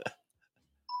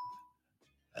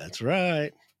 That's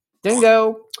right.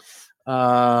 Dingo.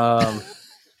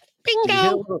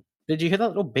 Bingo. Did you hear that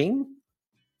little bing?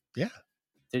 Yeah.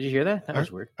 Did you hear that? That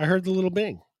was weird. I heard the little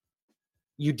bing.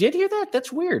 You did hear that?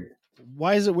 That's weird.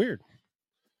 Why is it weird?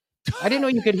 I didn't know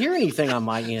you could hear anything on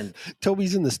my end.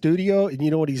 Toby's in the studio, and you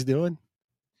know what he's doing?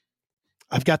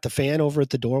 I've got the fan over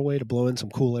at the doorway to blow in some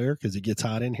cool air because it gets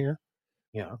hot in here.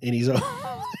 Yeah. And he's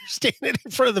standing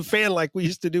in front of the fan like we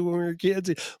used to do when we were kids.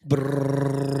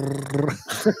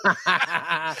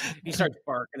 He starts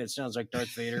barking. It sounds like Darth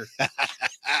Vader.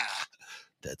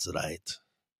 That's right.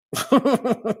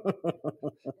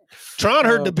 Tron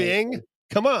heard the bing.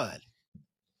 Come on.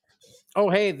 Oh,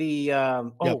 hey, I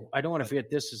don't want to forget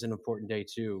this is an important day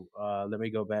too. Let me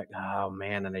go back. Oh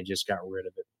man, and I just got rid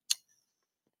of it.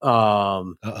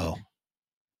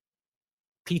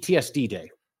 PTSD day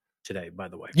today, by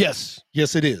the way. Yes,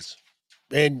 it is.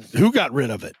 And who got rid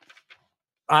of it?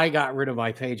 I got rid of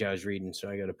my page I was reading, so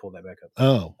I got to pull that back up.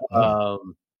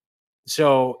 Oh.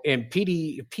 So in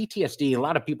PTSD, a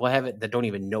lot of people have it that don't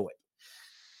even know it.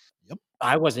 Yep.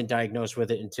 I wasn't diagnosed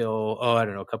with it until, I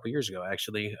don't know, a couple of years ago,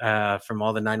 actually, from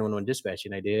all the 911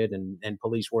 dispatching I did and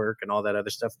police work and all that other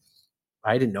stuff.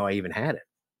 I didn't know I even had it.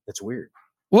 That's weird.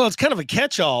 Well, it's kind of a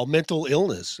catch-all mental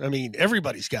illness. I mean,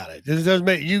 everybody's got it. It doesn't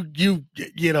make you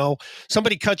know,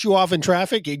 somebody cut you off in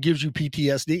traffic, it gives you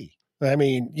PTSD. I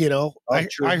mean,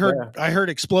 true, I heard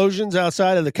explosions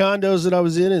outside of the condos that I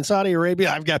was in Saudi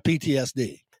Arabia. I've got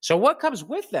PTSD. So what comes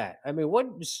with that? I mean, what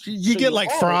You get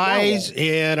like fries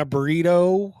and a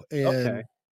burrito, and okay.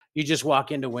 You just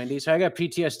walk into Wendy's. I got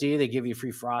PTSD. They give you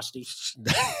free Frosty.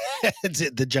 It's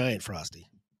the giant Frosty.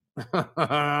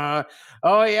 Oh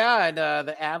yeah, and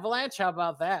the Avalanche. How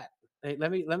about that? Hey,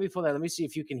 let me pull that. Let me see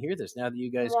if you can hear this now that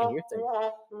you guys can hear things.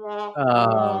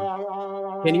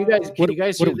 Can you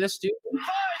guys hear this, dude? 5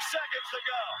 seconds to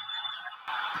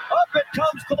go. Up it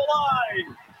comes to the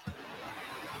line.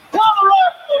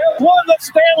 Colorado has won the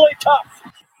Stanley Cup.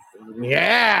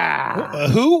 Yeah.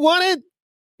 Who won it?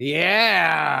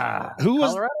 Yeah. Who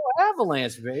was Colorado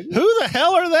Avalanche, baby? Who the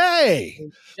hell are they?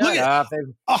 Look up.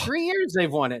 3 years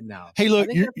they've won it now. Hey, look,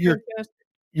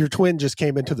 your twin just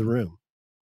came into the room.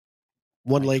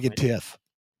 One-legged Tiff.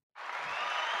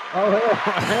 Oh,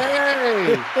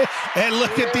 hey. And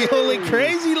look at the only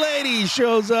crazy lady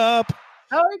shows up.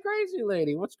 Oh, hey, crazy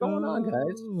lady. What's going on,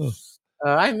 guys?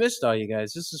 I missed all you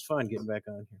guys. This is fun getting back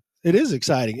on here. It is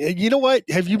exciting. You know what?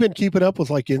 Have you been keeping up with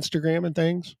like Instagram and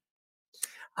things?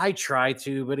 I try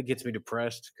to, but it gets me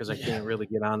depressed because I can't really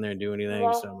get on there and do anything.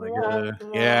 So I'm like,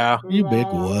 yeah. You big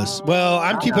wuss. Well,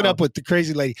 I'm keeping up with the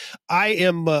crazy lady.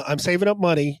 I'm saving up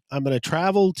money. I'm going to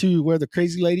travel to where the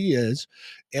crazy lady is,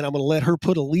 and I'm going to let her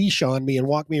put a leash on me and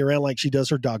walk me around like she does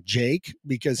her dog Jake,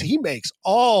 because he makes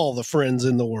all the friends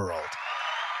in the world.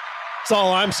 That's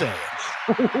all I'm saying.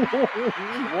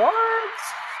 What?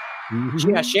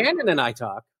 Yeah, Shannon and I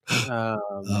talk. We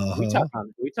talk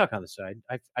on the side.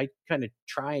 I kind of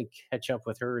try and catch up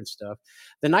with her and stuff.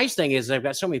 The nice thing is I've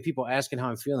got so many people asking how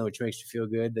I'm feeling, which makes me feel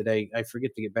good, that I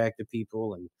forget to get back to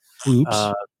people. And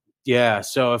oops. Yeah.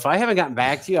 So if I haven't gotten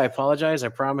back to you, I apologize. I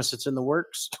promise it's in the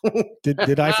works.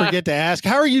 Did I forget to ask?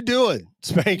 How are you doing,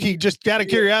 Spanky? Just out of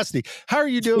curiosity, how are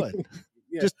you doing?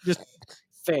 Yeah. Just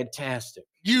fantastic.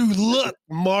 You look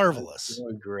marvelous.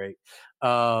 Doing great.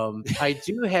 I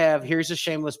do have, here's a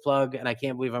shameless plug, and I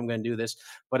can't believe I'm going to do this,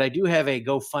 but I do have a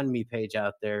GoFundMe page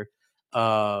out there.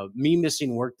 Me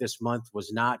missing work this month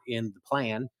was not in the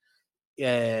plan.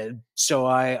 So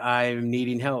I'm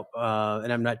needing help,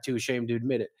 and I'm not too ashamed to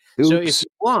admit it. Oops. So if you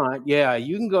want,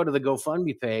 you can go to the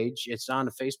GoFundMe page. It's on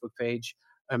the Facebook page.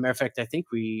 As a matter of fact,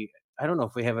 I don't know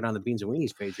if we have it on the Beans and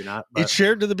Weenies page or not. But it's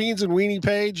shared to the Beans and Weenie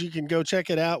page. You can go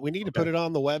check it out. We need to put it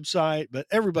on the website, but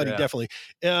everybody definitely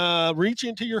reach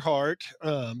into your heart.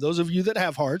 Those of you that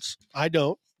have hearts, I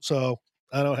don't, so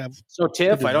I don't have. So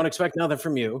Tiff, I don't expect nothing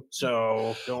from you.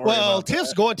 So don't worry. Well,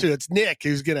 Tiff's going to. It's Nick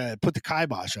who's going to put the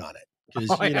kibosh on it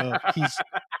because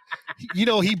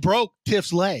he broke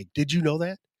Tiff's leg. Did you know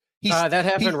that? That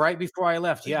happened right before I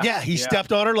left. Yeah. He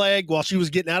stepped on her leg while she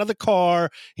was getting out of the car.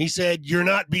 He said, "You're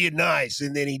not being nice,"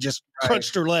 and then he just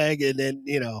crunched her leg, and then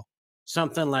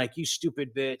something like, "You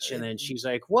stupid bitch," and then she's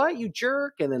like, "What, you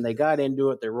jerk?" And then they got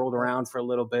into it. They rolled around for a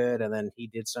little bit, and then he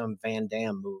did some Van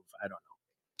Damme move. I don't know.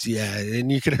 Yeah,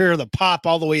 and you could hear the pop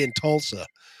all the way in Tulsa.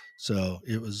 So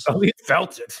it was. Oh, he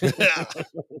felt it.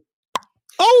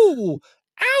 Oh,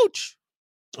 ouch.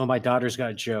 Oh, my daughter's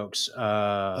got jokes.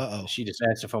 She just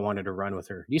asked if I wanted to run with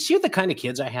her. Do you see the kind of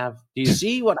kids I have? Do you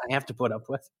see what I have to put up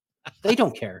with? They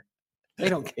don't care. They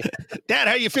don't care. Dad,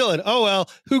 how you feeling? Oh, well,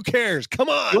 who cares? Come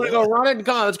on. You want to go running?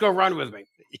 Come on, let's go run with me.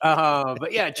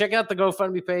 But yeah, check out the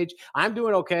GoFundMe page. I'm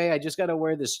doing okay. I just got to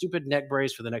wear this stupid neck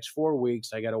brace for the next 4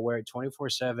 weeks. I got to wear it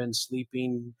 24/7,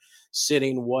 sleeping,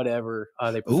 sitting, whatever.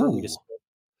 They prefer me to sit.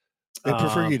 They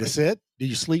prefer you to sit? Do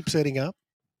you sleep sitting up?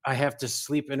 I have to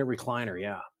sleep in a recliner.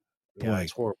 Yeah. Boy,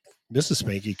 it's horrible. Mrs.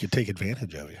 Spanky could take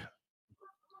advantage of you.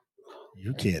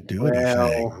 You can't do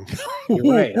anything.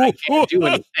 You're right. I can't do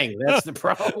anything. That's the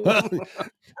problem.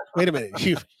 Wait a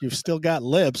minute. You've still got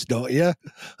lips, don't you?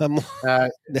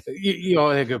 You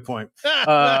a good point.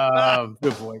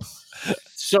 Good point.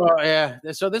 So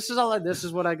this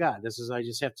is what I got. I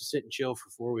just have to sit and chill for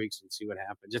 4 weeks and see what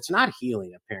happens. It's not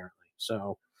healing apparently.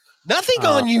 So nothing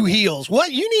on you heals.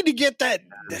 What? You need to get that.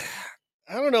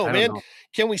 I don't know, man.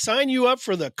 Can we sign you up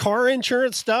for the car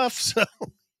insurance stuff so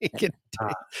it can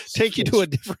take you to a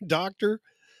different doctor?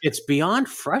 It's beyond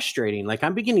frustrating. Like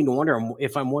I'm beginning to wonder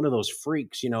if I'm one of those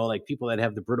freaks, like people that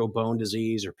have the brittle bone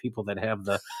disease or people that have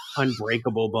the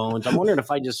unbreakable bones. I'm wondering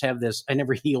if I just have this I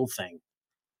never heal thing.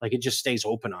 Like it just stays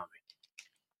open on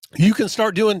me. You can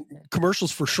start doing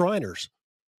commercials for Shriners.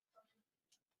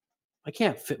 I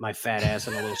can't fit my fat ass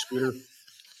in a little scooter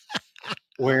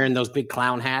wearing those big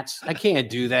clown hats. I can't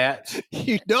do that.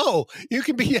 You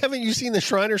can be, haven't you seen the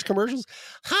Shriners commercials?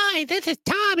 Hi, this is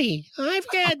Tommy. I've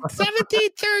got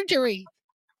 17th surgery.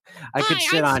 I could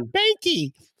sit on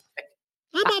Spanky.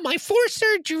 I'm on my 4th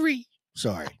surgery.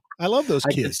 Sorry. I love those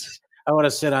kids. I want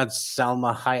to sit on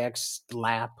Salma Hayek's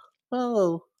lap.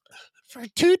 Oh, For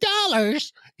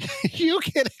 $2, you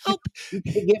can help. you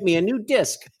can get me a new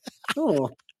disc. Oh,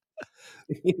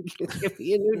 you can get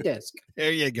me a new disc.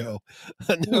 There you go.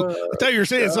 I thought you were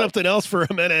saying something else for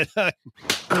a minute.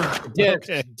 Disc,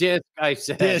 Okay. disc. I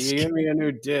said, Disc. you give me a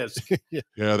new disc.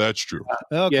 Yeah, that's true.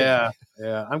 Okay.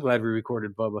 Yeah. I'm glad we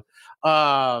recorded Bubba.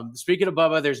 Speaking of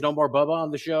Bubba, there's no more Bubba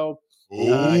on the show.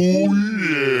 Oh,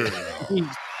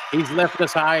 yeah. He's left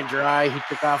us high and dry. He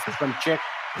took off with some chick.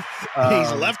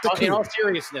 He's left the In all coop.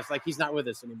 seriousness, like he's not with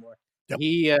us anymore. Yep.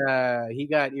 He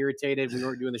got irritated. We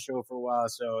weren't doing the show for a while,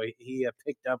 so he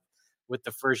picked up with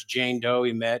the first Jane Doe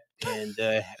he met and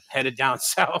headed down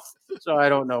south. So I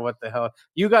don't know what the hell.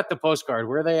 You got the postcard.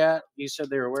 Where are they at? You said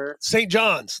they were where? St.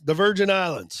 John's, the Virgin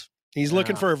Islands. He's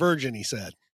looking for a virgin, he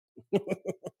said.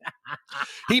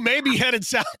 He may be headed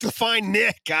south to find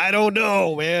Nick. I don't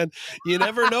know, man. You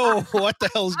never know what the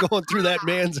hell's going through that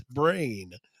man's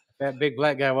brain. That big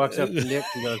black guy walks up to Nick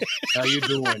and goes, "How you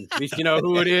doing?" At least you know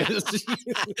who it is.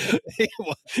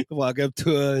 Walk up to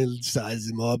him and size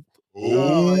him up.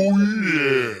 Oh,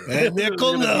 yeah. And Nick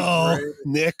will know.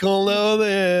 Nick will know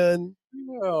then.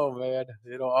 Oh, man.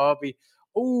 It'll all be.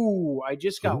 Ooh, I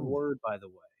just got word, by the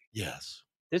way. Yes.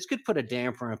 This could put a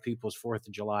damper on people's 4th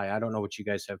of July. I don't know what you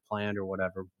guys have planned or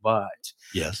whatever, but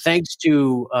Yes. thanks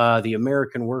to the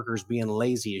American workers being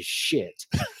lazy as shit,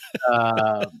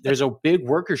 there's a big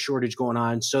worker shortage going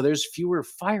on. So there's fewer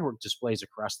firework displays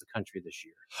across the country this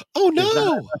year. Oh,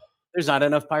 no. There's not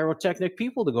enough pyrotechnic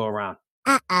people to go around.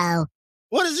 Uh-oh.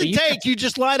 What does So it take? You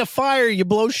just light a fire, you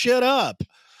blow shit up.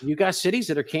 You got cities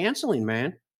that are canceling,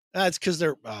 man. That's because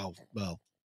they're, oh, well.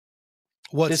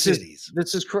 What This cities?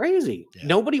 This is crazy. Yeah.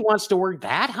 Nobody wants to work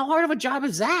that. How hard of a job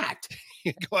is that?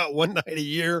 You go out one night a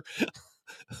year,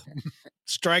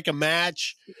 strike a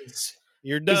match,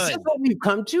 you're Is done. this what we've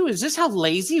come to? Is this how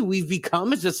lazy we've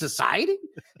become as a society?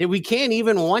 That we can't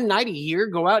even one night a year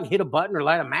go out and hit a button or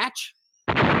light a match?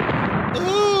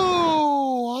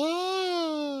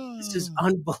 This is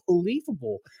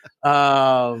unbelievable.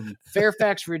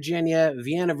 Fairfax, Virginia,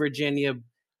 Vienna, Virginia,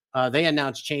 they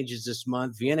announced changes this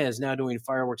month. Vienna is now doing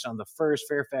fireworks on the 1st.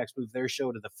 Fairfax moved their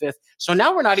show to the 5th. So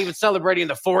now we're not even celebrating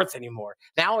the 4th anymore.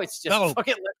 Now it's just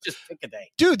fucking let's just pick a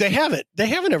day. Dude, they haven't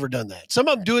ever done that. Some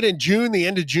of them do it in June, the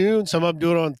end of June. Some of them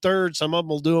do it on 3rd. Some of them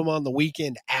will do them on the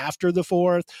weekend after the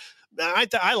 4th.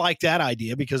 I like that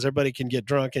idea because everybody can get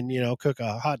drunk and, cook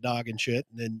a hot dog and shit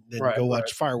and then go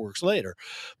watch fireworks later.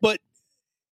 But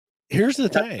here's the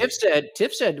thing.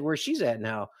 Tiff said where she's at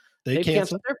now. They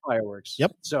canceled their fireworks.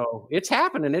 Yep. So it's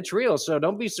happening. It's real. So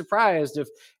don't be surprised if,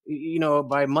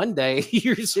 by Monday,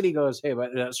 your city goes, hey,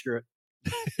 but screw it.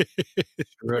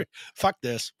 Screw it. Fuck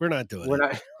this. We're not doing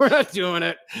it. We're not doing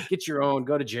it. Get your own.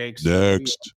 Go to Jake's.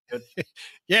 Next.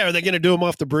 Yeah. Are they going to do them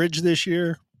off the bridge this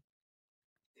year?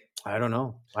 I don't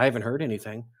know. I haven't heard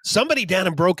anything. Somebody down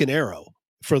in Broken Arrow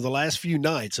for the last few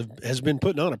nights has been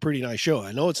putting on a pretty nice show.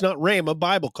 I know it's not Rhema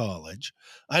Bible College.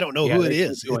 I don't know who it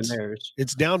is.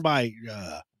 It's down by,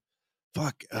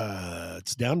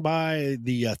 it's down by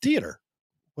the theater,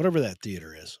 whatever that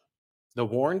theater is. The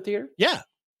Warren Theater? Yeah.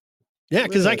 Yeah,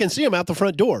 because I can see them out the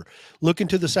front door looking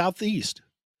to the southeast.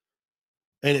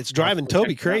 And it's driving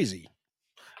Toby crazy.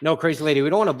 No, crazy lady.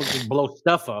 We don't want to blow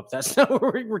stuff up. That's not what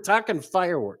we're talking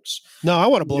fireworks. No, I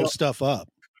want to blow stuff up.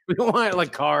 We don't want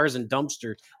like cars and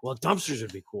dumpsters. Well, dumpsters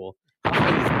would be cool.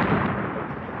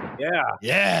 Yeah.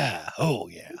 Yeah. Oh,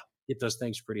 yeah. Get those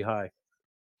things pretty high.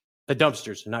 The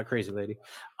dumpsters, not crazy lady.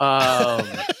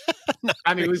 I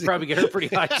mean, we probably get her pretty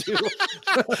high too.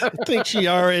 I think she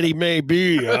already may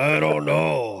be. I don't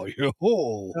know.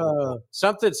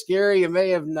 Something scary you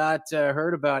may have not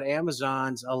heard about.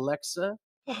 Amazon's Alexa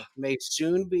may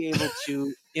soon be able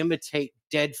to imitate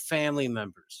dead family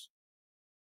members.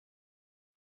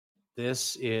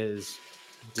 This is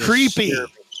creepy.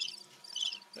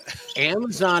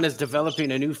 Amazon is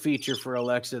developing a new feature for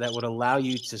Alexa that would allow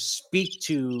you to speak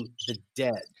to the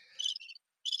dead.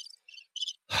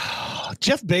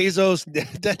 Jeff Bezos,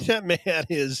 that man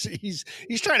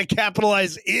he's trying to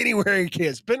capitalize anywhere he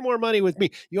can. Spend more money with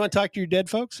me. You want to talk to your dead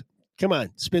folks? Come on,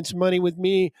 spend some money with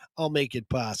me. I'll make it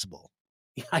possible.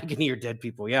 I can hear dead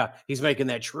people. Yeah, he's making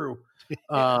that true.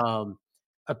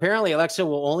 Apparently, Alexa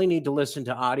will only need to listen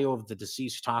to audio of the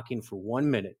deceased talking for 1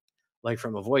 minute, like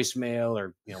from a voicemail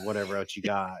or whatever else you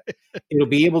got. It'll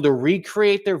be able to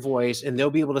recreate their voice, and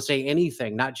they'll be able to say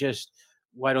anything, not just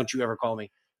 "Why don't you ever call me?"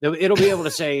 It'll be able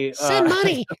to say "Send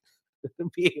money."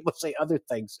 It'll be able to say other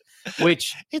things.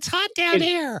 Which it's hot down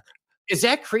here. Is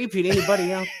that creepy to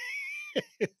anybody else?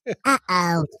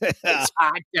 Uh-oh. It's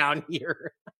hot down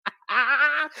here.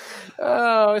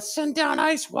 Oh, send down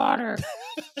ice water.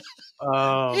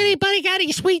 Anybody got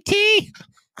any sweet tea?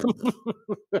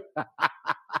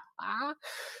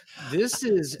 This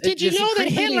is. Did you is it know that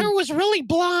creepy to- Hitler was really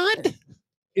blonde?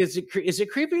 Is it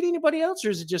creepy to anybody else, or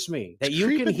is it just me that It's you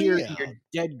can creeping hear me out. your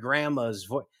dead grandma's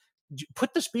voice?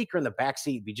 Put the speaker in the back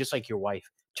seat, be just like your wife.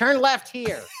 Turn left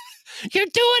here. You're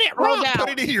doing it Roll wrong. down. Put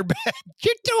it in your bag.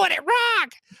 You're doing it wrong.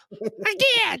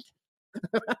 Again.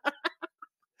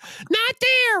 Not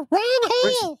there. Wrong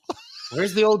hole.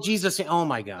 Where's the old Jesus? Oh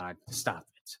my God! Stop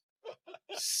it!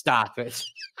 Stop it!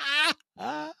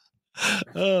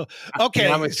 Oh, okay.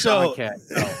 I'm a So, cat.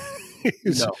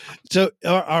 No. so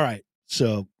all right.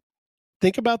 So,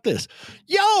 think about this.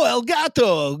 Yo, El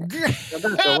Gato. what's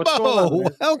going on,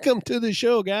 man? Welcome to the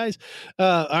show, guys.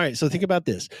 All right. So, think about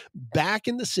this. Back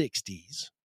in the 60s,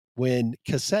 when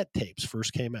cassette tapes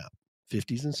first came out,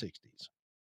 50s and 60s,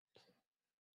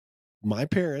 my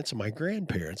parents and my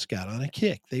grandparents got on a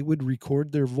kick. They would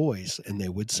record their voice and they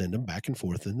would send them back and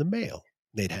forth in the mail.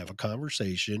 They'd have a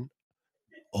conversation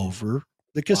over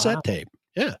the cassette tape.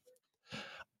 Yeah.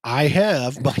 I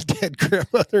have my dead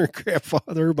grandmother and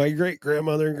grandfather, my great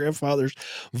grandmother and grandfather's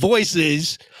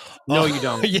voices. No, you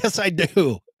don't. Yes, I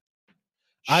do.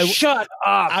 Shut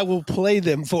up. I will play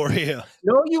them for you.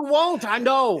 No, you won't. I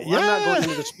know. Yeah. I'm not going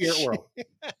into the spirit world.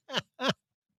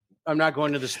 I'm not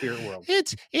going to the spirit world.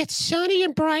 It's sunny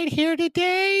and bright here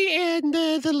today, and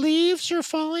the leaves are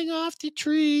falling off the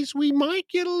trees. We might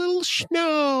get a little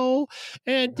snow,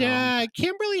 and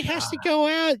Kimberly has to go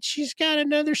out. She's got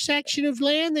another section of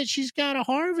land that she's got to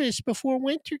harvest before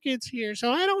winter gets here.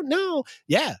 So I don't know.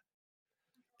 Yeah.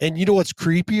 And you know what's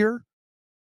creepier?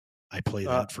 I play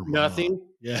that for Ma. Nothing.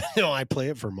 Yeah, no, I play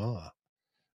it for Ma.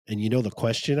 And you know the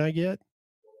question I get?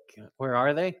 Where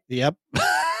are they? Yep.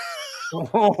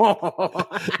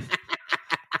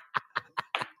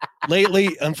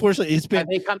 Lately, unfortunately, it's been. Are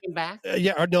they coming back?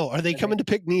 Yeah, or no? Are they coming to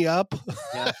pick me up?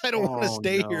 Yeah. I don't want to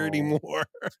stay here anymore.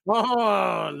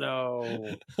 Oh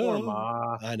no, poor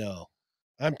Ma. I know.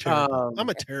 I'm terrible. I'm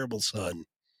a terrible son.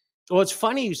 Well, it's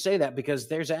funny you say that because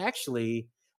there's actually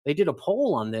they did a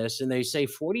poll on this, and they say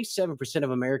 47%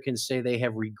 of Americans say they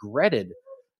have regretted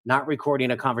not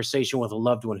recording a conversation with a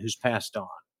loved one who's passed on.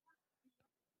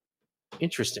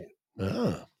 Interesting.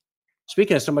 Oh.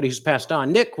 Speaking of somebody who's passed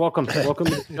on, Nick, welcome to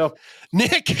the show.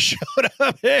 Nick showed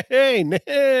up. Hey,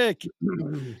 Nick.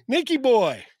 Nicky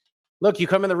boy. Look, you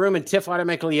come in the room and Tiff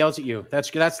automatically yells at you.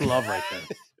 That's love right there.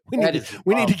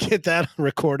 We need to get that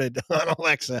recorded on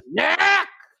Alexa. Nick!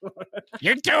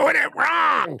 You're doing it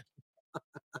wrong.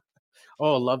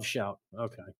 Oh, love shout.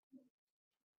 Okay.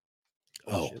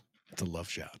 Oh, it's a love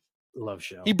shout. Love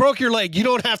shout. He broke your leg. You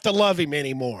don't have to love him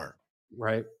anymore.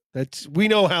 Right. We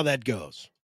know how that goes.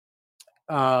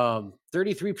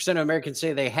 33% of Americans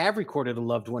say they have recorded a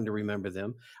loved one to remember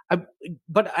them.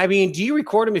 But I mean, do you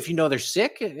record them if you know they're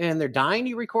sick and they're dying?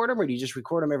 You record them, or do you just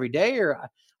record them every day? Or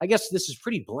I guess this is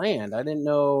pretty bland. I didn't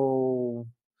know.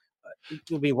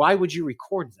 I mean, why would you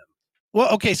record them? Well,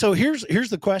 okay. So here's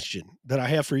the question that I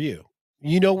have for you.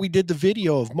 You know, we did the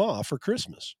video of Ma for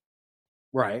Christmas,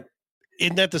 right?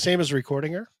 Isn't that the same as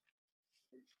recording her?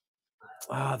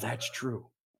 Ah, that's true.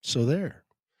 So there.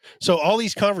 So all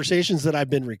these conversations that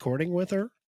I've been recording with her,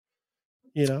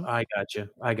 you know, I got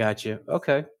you.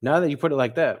 Okay. Now that you put it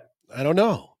like that, I don't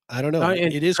know.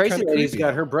 It is crazy. kind of Lady's creepy.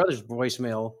 got her brother's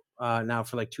voicemail now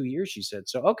for like 2 years. She said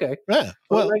so. Okay. Yeah.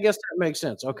 Well, I guess that makes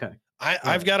sense. Okay.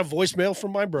 I've got a voicemail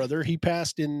from my brother. He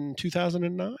passed in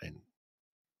 2009.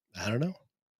 I don't know.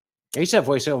 I used to have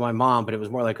voicemail with my mom, but it was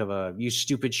more like you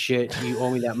stupid shit. You owe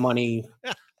me that money.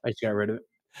 I just got rid of it.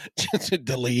 Just a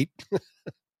delete.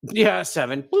 Yeah,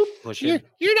 7. Boop, push it.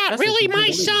 You're not That's really a my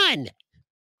delete. son.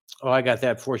 Oh, I got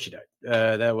that before she died.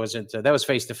 That wasn't. That was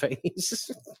face to face.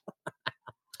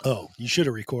 Oh, you should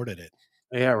have recorded it.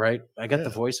 Yeah, right. I got the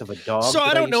voice of a dog. So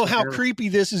I don't know how creepy. creepy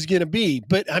this is going to be,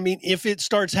 but I mean, if it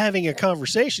starts having a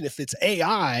conversation, if it's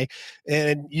AI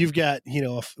and you've got, you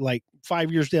know, like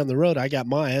 5 years down the road, I got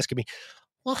Ma asking me,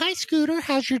 well, hi, Scooter,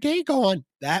 how's your day going?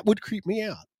 That would creep me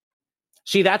out.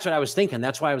 See, that's what I was thinking.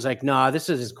 That's why I was like, nah, this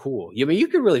isn't cool. I mean, you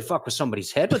could really fuck with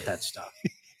somebody's head with that stuff.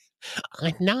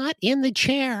 I'm not in the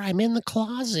chair. I'm in the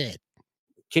closet.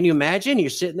 Can you imagine? You're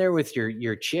sitting there with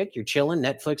your chick, you're chilling,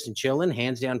 Netflix and chilling,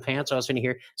 hands down pants. All of a sudden you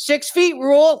hear 6 feet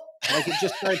rule. Like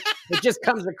it just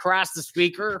comes across the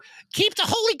speaker. Keep the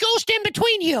Holy Ghost in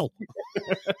between you.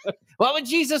 What would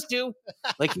Jesus do?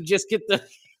 Like you just get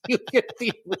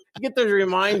those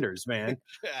reminders, man.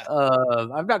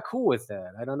 I'm not cool with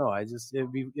that. I don't know.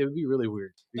 It'd be really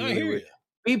weird. I hear you.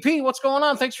 BP, what's going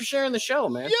on? Thanks for sharing the show,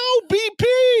 man. Yo,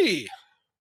 BP.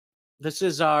 This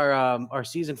is our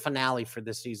season finale for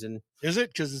this season. Is it?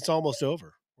 Because it's almost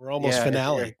over. We're almost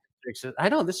finale. I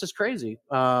know, this is crazy.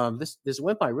 This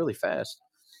went by really fast.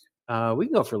 We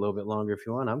can go for a little bit longer if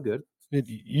you want. I'm good. It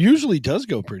usually does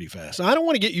go pretty fast. I don't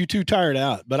want to get you too tired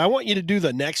out, but I want you to do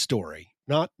the next story,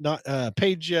 not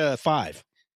page 5.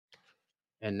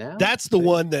 And now that's the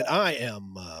one that I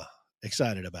am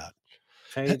excited about.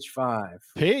 Page 5.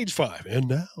 Page 5. And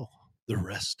now the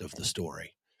rest of the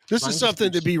story. This is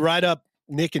something to be right up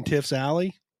Nick and Tiff's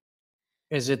alley.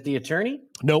 Is it the attorney?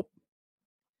 Nope.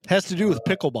 Has to do with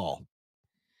pickleball.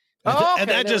 And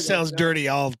that just sounds dirty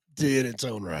all in its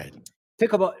own right.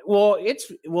 Pickleball.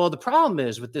 Well, the problem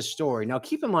is with this story. Now,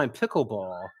 keep in mind,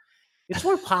 pickleball, it's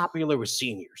more popular with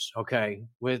seniors, okay?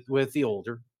 With the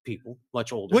older people,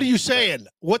 much older. What are you saying?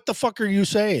 What the fuck are you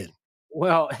saying?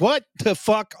 Well, what the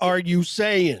fuck are you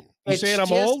saying? You saying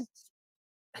I'm old?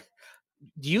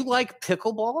 Do you like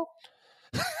pickleball?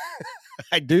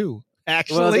 I do.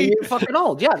 Actually, well, then you're fucking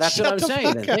old. Yeah, that's what I'm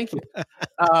saying. Then. Thank you.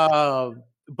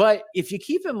 But if you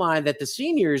keep in mind that the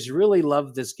seniors really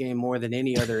love this game more than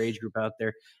any other age group out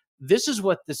there, this is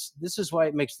why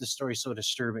it makes the story so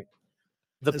disturbing.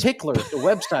 The Pickler, the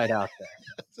website out there.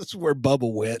 This is where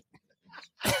Bubba went.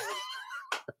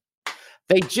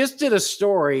 They just did a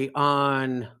story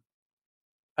on.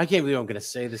 I can't believe I'm going to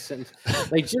say this sentence.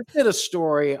 They just did a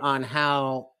story on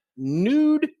how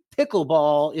nude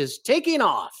pickleball is taking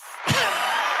off.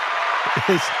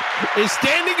 Is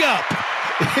standing up.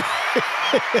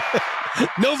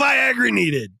 No Viagra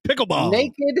needed. Pickleball.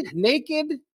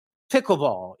 Naked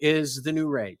pickleball is the new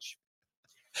rage.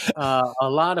 A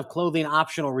lot of clothing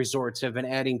optional resorts have been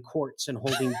adding courts and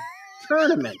holding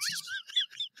tournaments.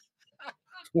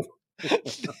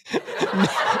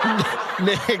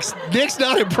 Nick's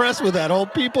not impressed with that.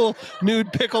 Old people nude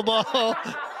pickleball.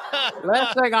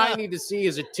 Last thing I need to see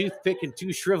is a toothpick and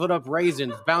 2 shriveled up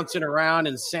raisins bouncing around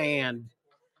in sand,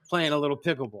 playing a little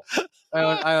pickleball.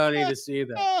 I don't need to see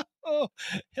that. Oh,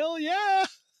 hell yeah.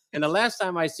 And the last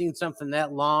time I seen something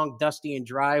that long, dusty, and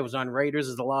dry was on Raiders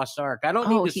of the Lost Ark. I don't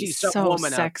need to see some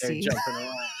woman sexy. out there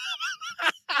jumping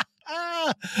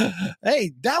around.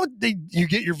 Hey, you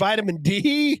get your vitamin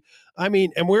D. I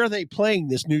mean, and where are they playing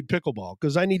this nude pickleball?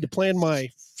 Because I need to plan my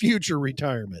future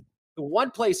retirement. The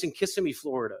one place in Kissimmee,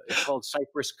 Florida, is called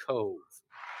Cypress Cove.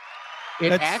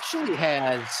 It actually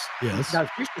has. Yes. Now,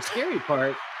 here's the scary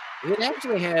part. It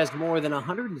actually has more than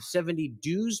 170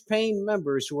 dues-paying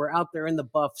members who are out there in the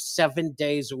buff 7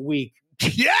 days a week.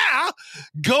 Yeah,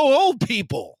 go old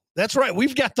people. That's right.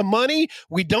 We've got the money.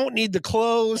 We don't need the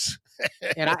clothes.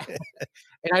 And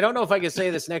I don't know if I can say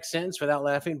this next sentence without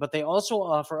laughing, but they also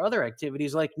offer other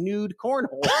activities like nude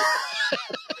cornhole.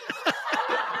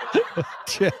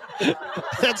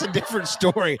 That's a different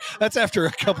story. That's after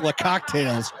a couple of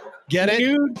cocktails. Get it?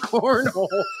 Nude cornhole.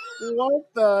 What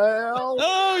the hell?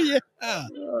 Oh, yeah.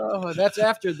 Oh, that's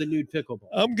after the nude pickleball.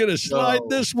 I'm going to slide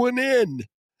this one in.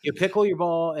 You pickle your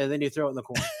ball, and then you throw it in the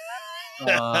corner.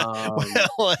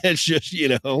 Well, it's just,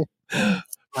 My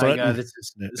God, this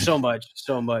is so much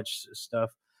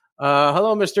stuff.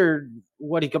 Hello, Mr.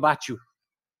 What Kabachu.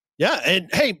 Yeah,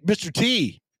 and hey, Mr.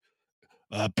 T.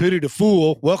 Pity the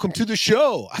Fool, welcome to the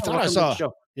show. I thought I saw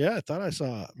Mr. Yeah,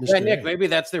 Nick, maybe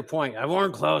that's their point. I've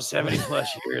worn clothes 70 plus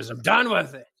years. I'm done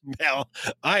with it. Well,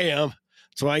 I am.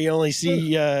 That's why you only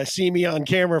see me on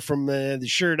camera from the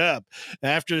shirt up.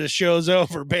 After the show's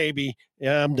over, baby,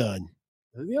 yeah, I'm done.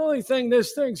 The only thing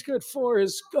this thing's good for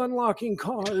is unlocking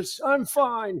cars. I'm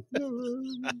fine.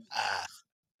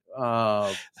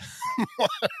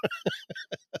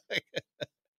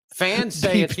 Fans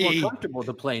say it's more comfortable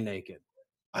to play naked.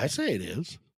 I say it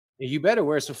is. You better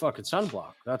wear some fucking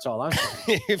sunblock. That's all I'm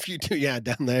saying. If you do, yeah,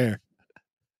 down there.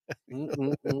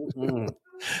 And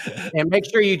make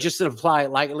sure you just apply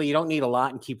it lightly. You don't need a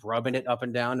lot, and keep rubbing it up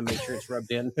and down to make sure it's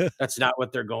rubbed in. That's not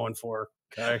what they're going for.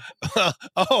 Okay.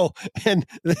 And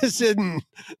this isn't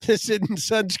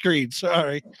sunscreen.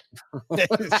 Sorry.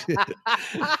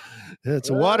 It's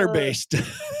a water-based.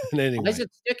 Anyway. Why is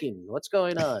it sticking? What's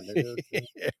going on?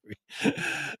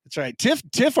 That's right.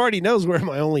 Tiff already knows where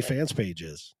my OnlyFans page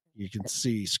is. You can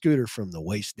see Scooter from the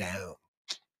waist down.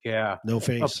 Yeah. No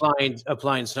face. Applying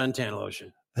suntan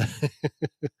lotion.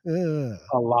 A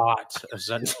lot of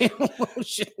suntan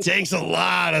lotion. Takes a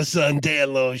lot of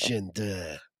suntan lotion.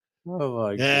 Oh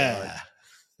my God.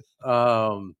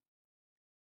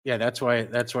 Yeah, that's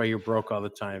why you're broke all the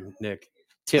time, Nick.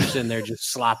 Tiff's in there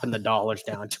just slopping the dollars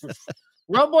down.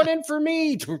 Rub one in for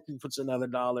me. Puts another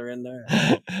 $1 in there.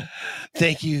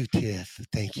 Thank you, Tiff.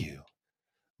 Thank you.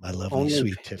 My lovely,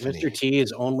 sweet Tiffany. Mr. T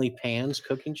is Only Pans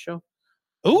cooking show.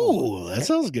 Ooh, that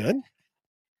sounds good.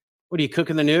 What are you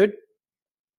cooking the nude?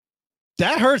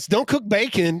 That hurts. Don't cook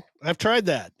bacon. I've tried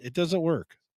that. It doesn't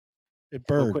work. It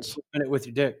burns. Quit flipping it with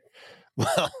your dick.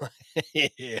 Well,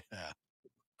 yeah.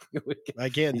 I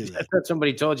can't do that. I thought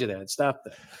somebody told you that. Stop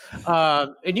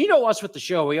that. And you know us with the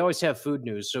show, we always have food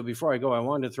news. So before I go, I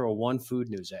wanted to throw one food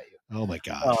news at you. Oh my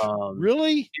gosh.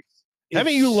 Really?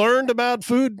 Haven't you learned about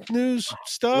food news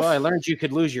stuff? Well, I learned you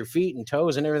could lose your feet and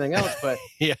toes and everything else. But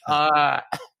yeah.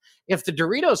 If the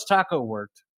Doritos taco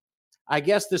worked, I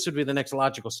guess this would be the next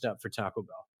logical step for Taco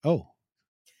Bell. Oh.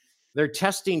 They're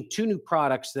testing 2 new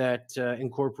products that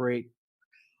incorporate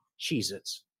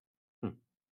Cheez-Its.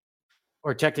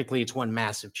 Or technically, it's one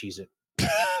massive Cheez-It.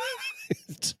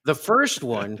 The first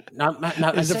one,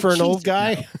 not is it for an old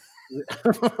guy?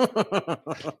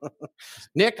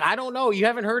 Nick, I don't know. You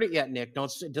haven't heard it yet, Nick.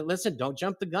 Don't listen. Don't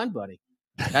jump the gun, buddy.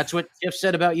 That's what Tiff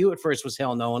said about you at first was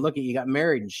hell no. And look at you got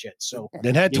married and shit. So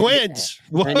then had twins.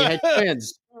 And you had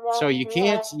twins. So you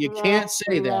can't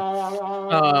say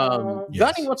that.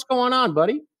 Gunny, what's going on,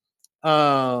 buddy?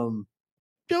 Yo,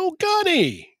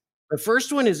 Gunny. The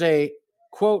first one is a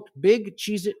quote big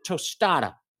Cheez-It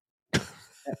tostada.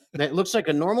 That looks like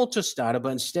a normal tostada, but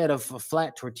instead of a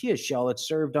flat tortilla shell, it's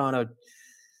served on a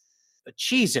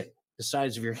Cheez-It the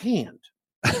size of your hand.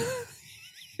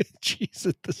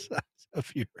 Cheez-It the size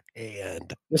of your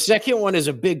hand. The second one is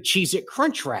a big Cheez-It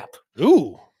crunch wrap.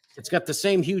 Ooh. It's got the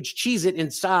same huge Cheez-It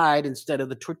inside instead of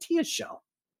the tortilla shell.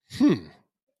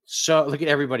 So look at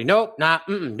everybody. Nope,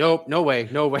 nope, no way.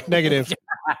 Negative.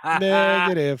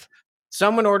 Negative.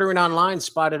 Someone ordering online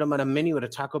spotted them on a menu at a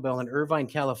Taco Bell in Irvine,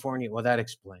 California. Well, that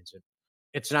explains it.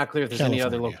 It's not clear if there's any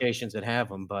other locations that have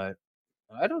them, but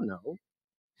I don't know.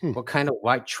 What kind of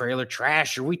white trailer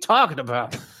trash are we talking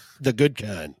about? The good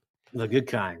kind. The good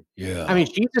kind. Yeah. I mean,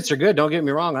 Cheez-Its are good. Don't get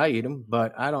me wrong. I eat them,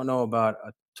 but I don't know about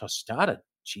a tostada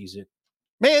Cheez-It.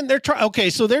 Man, they're trying. Okay,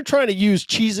 so they're trying to use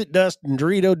Cheez-It dust and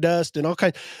Dorito dust and all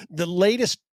kinds. The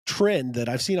latest trend that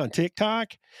I've seen on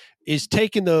TikTok is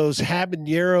taking those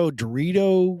habanero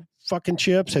Dorito fucking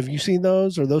chips. Have you seen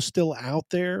those? Are those still out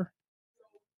there?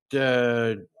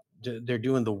 They're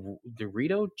doing the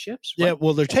Dorito chips? Yeah,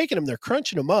 well, they're taking them, they're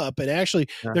crunching them up, and actually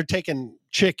they're taking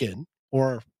chicken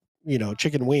or,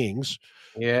 chicken wings.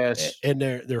 Yes. And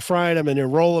they're frying them and they're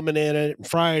rolling them in it and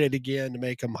frying it again to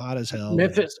make them hot as hell.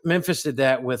 Memphis did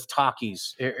that with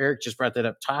Takis. Eric just brought that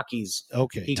up. Takis.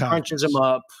 Okay. He crunches them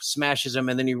up, smashes them,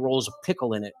 and then he rolls a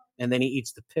pickle in it. And then he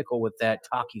eats the pickle with that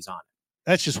Takis on it.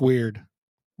 That's just weird.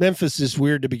 Memphis is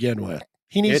weird to begin with.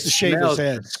 He needs to shave his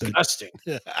head. Disgusting.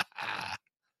 It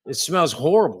smells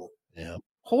horrible. Yeah.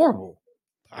 Horrible.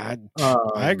 I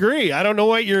agree. I don't know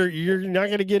what you're not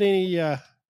going to get any. Yeah.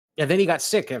 Then he got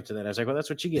sick after that. I was like, well, that's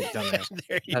what you get, dumbass.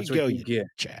 That's what you get,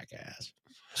 jackass.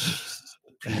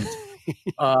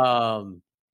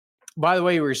 By the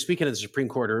way, we were speaking of the Supreme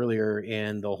Court earlier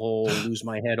and the whole lose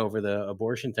my head over the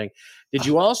abortion thing. Did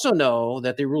you also know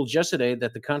that they ruled yesterday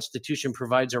that the Constitution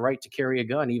provides a right to carry a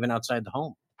gun even outside the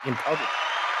home in public?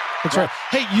 That's right.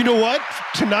 Hey, you know what?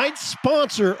 Tonight's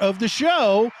sponsor of the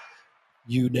show,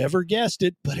 you never guessed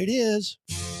it, but it is.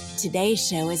 Today's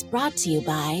show is brought to you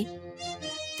by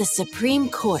the Supreme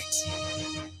Court.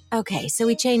 Okay, so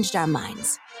we changed our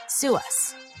minds. Sue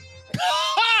us.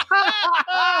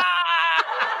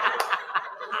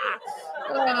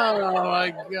 Oh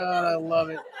my God, I love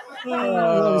it. That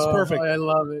was perfect. I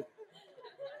love it.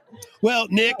 Well,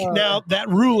 Nick, now that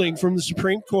ruling from the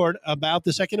Supreme Court about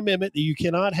the Second Amendment that you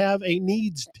cannot have a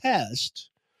needs test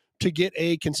to get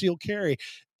a concealed carry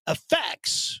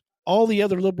affects all the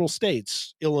other liberal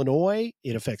states. Illinois,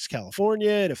 it affects California,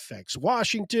 it affects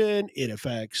Washington, it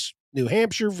affects New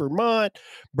Hampshire, Vermont,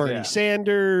 Bernie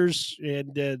Sanders,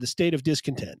 and the state of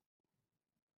discontent.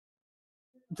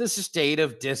 The state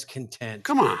of discontent.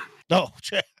 Come on. Oh,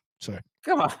 sorry.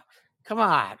 Come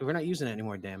on. We're not using it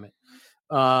anymore, damn it.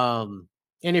 And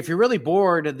if you're really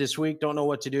bored this week, don't know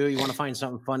what to do, you want to find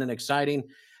something fun and exciting,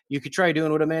 you could try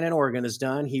doing what a man in Oregon has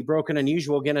done. He broke an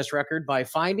unusual Guinness record by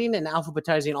finding and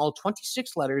alphabetizing all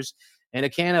 26 letters in a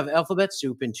can of alphabet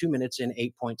soup in 2 minutes and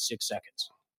 8.6 seconds.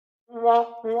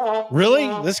 Really?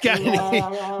 This guy,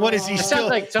 what is he still? Sounds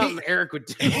like something Eric would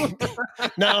do.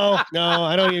 No,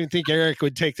 I don't even think Eric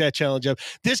would take that challenge up.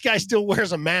 This guy still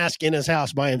wears a mask in his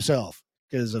house by himself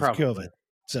because of COVID.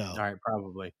 So, all right,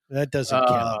 probably. That doesn't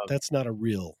count. That's not a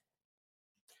real.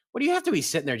 What do you have to be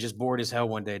sitting there just bored as hell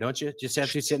one day, don't you? Just have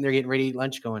to be sitting there getting ready to eat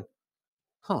lunch going,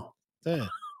 Yeah.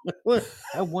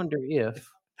 I wonder if.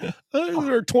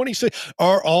 There are 26.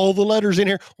 Are all the letters in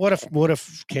here? What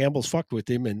if Campbell's fucked with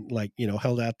him and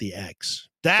held out the X?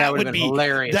 That would be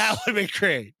hilarious. That would be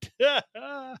great.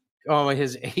 Oh,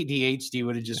 his ADHD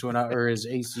would have just went out, or his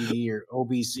ACD or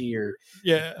OBC or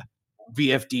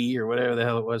VFD or whatever the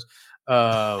hell it was,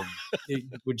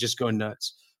 it would just go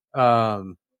nuts.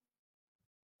 Somebody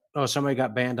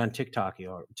got banned on TikTok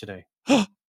today.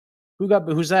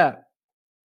 Who's that?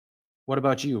 What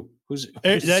about you?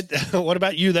 What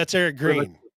about you? That's Eric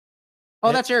Green.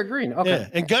 Oh, that's Eric Green. Okay. Yeah.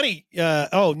 And Gunny,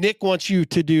 Nick wants you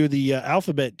to do the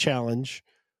alphabet challenge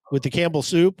with the Campbell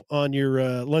soup on your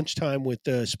lunchtime with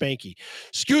Spanky.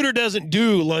 Scooter doesn't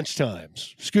do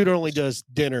lunchtimes. Scooter only does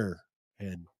dinner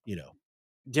and,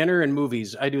 dinner and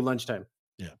movies. I do lunchtime.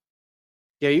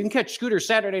 Yeah, you can catch Scooter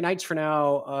Saturday nights for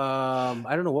now.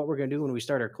 I don't know what we're going to do when we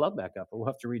start our club back up, but we'll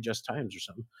have to readjust times or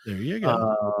something. There you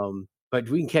go. But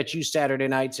we can catch you Saturday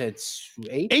nights at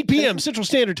 8 p.m. Central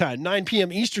Standard Time, 9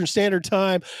 p.m. Eastern Standard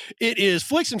Time. It is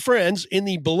Flicks and Friends in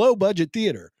the Below Budget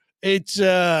Theater. It's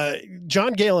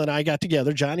John Gale and I got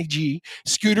together, Johnny G,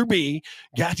 Scooter B,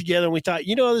 got together, and we thought,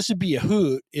 this would be a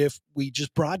hoot if we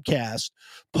just broadcast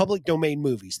public domain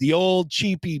movies, the old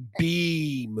cheapy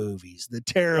B movies, the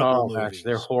terrible movies. Gosh,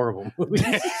 they're horrible movies.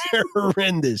 They're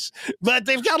horrendous. But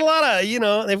they've got a lot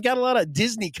of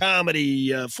Disney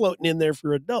comedy floating in there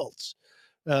for adults.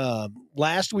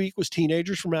 Last week was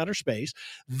Teenagers from Outer Space.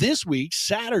 This week,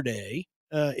 Saturday,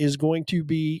 is going to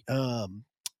be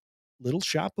Little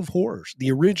Shop of Horrors,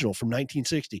 the original from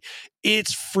 1960.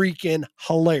 It's freaking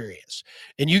hilarious.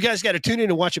 And you guys got to tune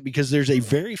in and watch it because there's a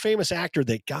very famous actor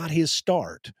that got his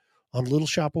start on Little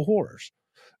Shop of Horrors.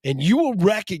 And you will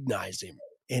recognize him.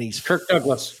 And he's Kirk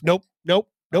Douglas. Nope.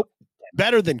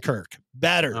 Better than Kirk.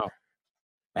 Better. Oh.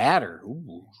 Batter.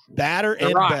 Ooh. Batter The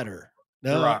and Rock. better.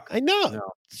 No, The Rock. I know.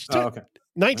 No. Okay.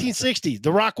 1960.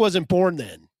 The Rock wasn't born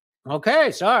then.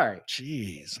 Okay, sorry.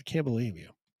 Jeez, I can't believe you.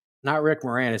 Not Rick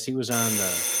Moranis. He was on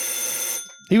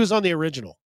the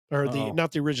original, or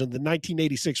not the original, the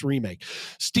 1986 remake.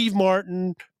 Steve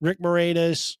Martin, Rick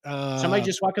Moranis. Somebody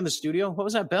just walked in the studio. What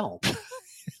was that bell?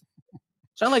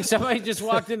 Sound like somebody just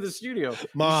walked in the studio.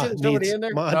 Ma needs, in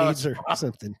there? needs her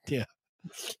something. Yeah.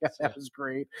 Yeah, that was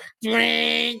great.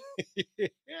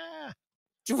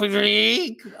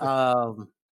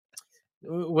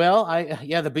 Well,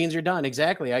 the beans are done.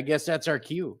 Exactly. I guess that's our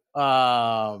cue.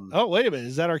 Oh, wait a minute.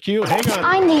 Is that our cue? Hang on.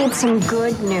 I need some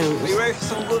good news. Are you ready for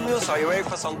some good news? Are you ready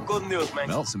for some good news, man?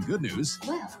 Well, some good news.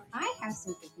 Well, I have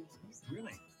some good news.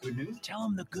 Really? Good news? Tell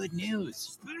them the good news.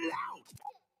 Spit it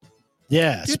out.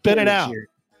 Yeah, spit it out. Here.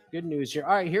 Good news here.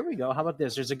 All right, here we go. How about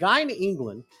this? There's a guy in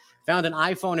England found an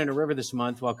iPhone in a river this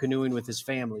month while canoeing with his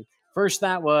family. First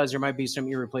thought was there might be some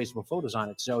irreplaceable photos on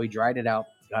it. So he dried it out,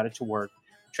 got it to work,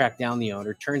 tracked down the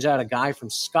owner. Turns out a guy from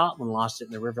Scotland lost it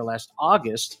in the river last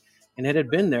August, and it had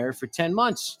been there for 10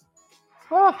 months.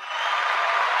 Oh.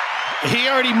 He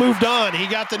already moved on. He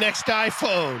got the next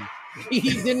iPhone. He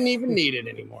didn't even need it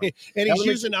anymore. And he's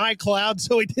using iCloud,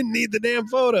 so he didn't need the damn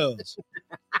photos.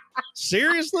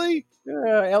 Seriously?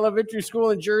 Elementary school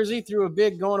in Jersey threw a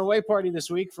big going-away party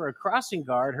this week for a crossing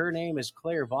guard. Her name is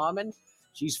Claire Bauman.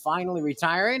 She's finally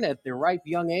retiring at the ripe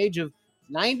young age of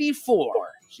 94.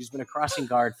 She's been a crossing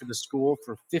guard for the school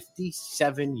for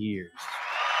 57 years.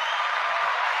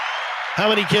 How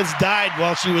many kids died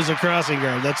while she was a crossing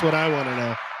guard? That's what I want to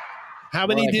know. How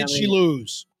many did she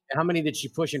lose? How many did she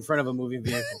push in front of a moving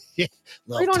vehicle?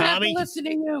 We don't have to listen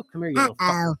to you. Come here, you little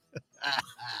fucker.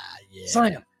 Yeah.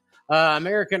 Slam.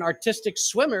 American artistic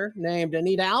swimmer named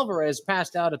Anita Alvarez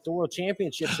passed out at the World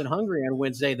Championships in Hungary on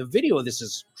Wednesday. The video of this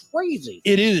is crazy.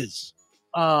 It is.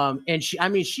 And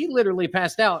she literally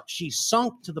passed out. She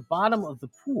sunk to the bottom of the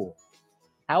pool.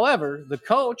 However, the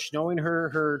coach, knowing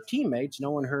her teammates,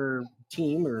 knowing her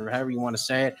team, or however you want to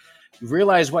say it,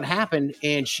 realized what happened,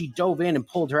 and she dove in and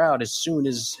pulled her out as soon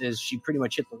as she pretty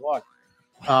much hit the water.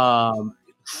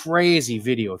 Crazy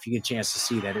video if you get a chance to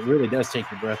see that. It really does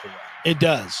take your breath away. It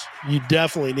does. You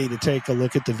definitely need to take a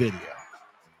look at the video.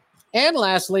 And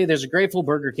lastly, there's a grateful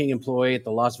Burger King employee at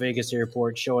the Las Vegas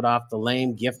airport showed off the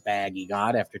lame gift bag he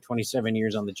got after 27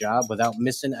 years on the job without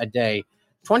missing a day.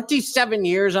 27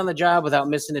 years on the job without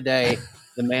missing a day.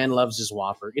 The man loves his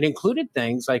Whopper. It included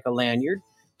things like a lanyard,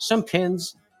 some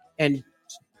pins, and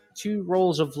 2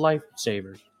 rolls of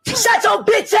lifesavers. Shut your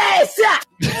bitch ass up!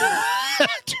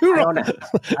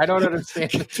 I don't understand.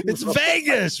 It's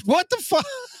Vegas. What the fuck?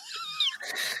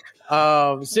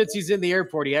 Since he's in the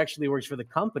airport, he actually works for the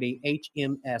company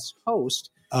HMS Host,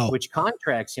 which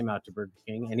contracts him out to Burger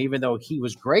King. And even though he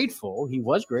was grateful,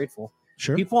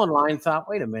 Sure. People online thought,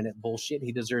 wait a minute, bullshit,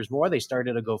 he deserves more. They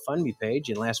started a GoFundMe page,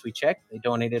 and last we checked, they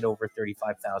donated over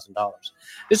 $35,000.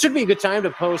 This would be a good time to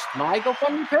post my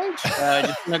GoFundMe page.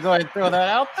 Just going to go ahead and throw that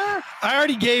out there. I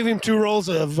already gave him 2 rolls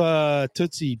of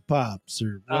Tootsie Pops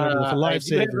or whatever, for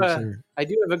lifesavers. I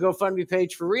do have a GoFundMe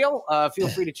page for real. Feel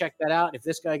free to check that out. If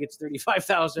this guy gets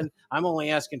 $35,000, I'm only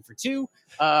asking for 2.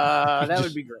 That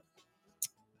would be great.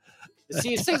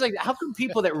 See, it's things like that. How come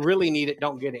people that really need it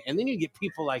don't get it? And then you get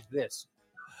people like this.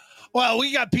 Well,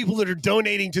 we got people that are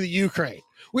donating to the Ukraine.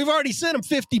 We've already sent them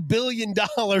 $50 billion,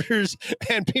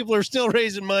 and people are still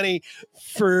raising money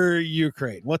for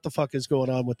Ukraine. What the fuck is going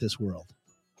on with this world?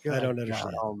 I don't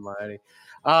understand. God almighty.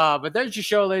 But there's your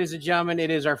show, ladies and gentlemen.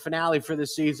 It is our finale for the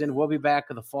season. We'll be back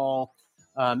in the fall,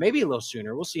 maybe a little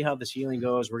sooner. We'll see how this healing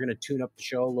goes. We're going to tune up the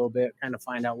show a little bit, kind of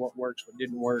find out what works, what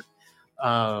didn't work.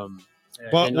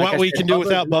 What we can do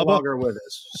without Bubba? No longer with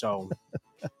us. So,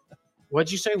 what'd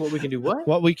you say? What we can do?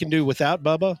 What we can do without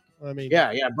Bubba? I mean,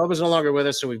 yeah. Bubba's no longer with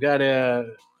us, so we've got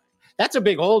that's a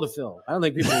big hole to fill. I don't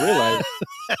think people realize.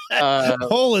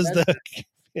 Hole is that's the.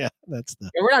 Yeah,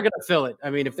 we're not going to fill it. I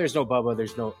mean, if there's no Bubba,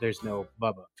 there's no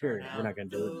Bubba. Period. We're not going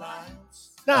to do it.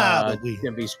 But it's going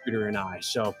to be Scooter and I.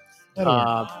 So.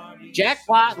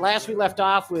 Jackpot. Last we left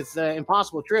off with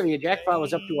Impossible Trivia. Jackpot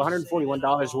was up to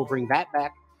 $141. We'll bring that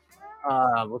back.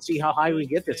 We'll see how high we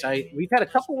get this. We've had a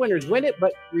couple winners win it,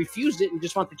 but refused it and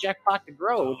just want the jackpot to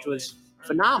grow, which was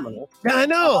phenomenal. Yeah, I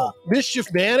know.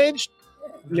 Mischief managed.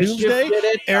 Doomsday. Did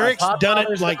it. Eric's done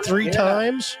it like 3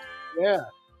 times. Yeah.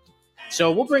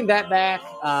 So we'll bring that back.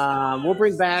 We'll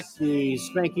bring back the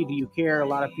Spanky Do You Care? A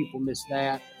lot of people miss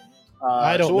that.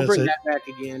 I don't. So we'll miss bring it. that back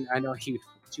again. I know you.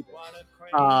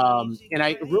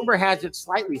 And rumor has it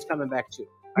Slightly is coming back too.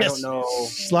 I don't know.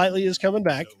 Slightly is coming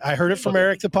back. I heard it from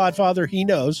Eric the Podfather. He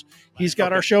knows. He's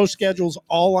got our show schedules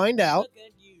all lined out.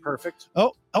 Perfect.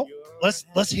 Oh,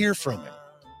 let's hear from him.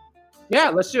 Yeah,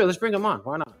 let's do it. Let's bring him on.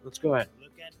 Why not? Let's go ahead.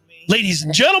 Ladies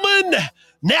and gentlemen,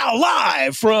 now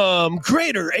live from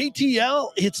Greater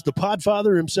ATL, it's the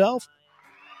Podfather himself,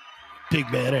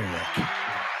 Big Man Eric.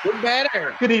 Big Man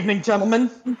Eric. Good evening, gentlemen.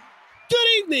 Good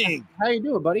evening. How you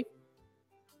doing, buddy?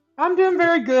 I'm doing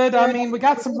very good. I mean, we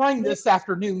got some rain this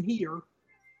afternoon here.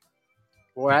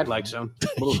 Boy, I'd like some.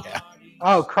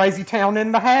 Oh, crazy town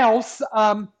in the house.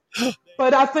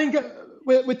 But I think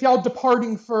with y'all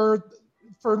departing for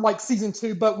like season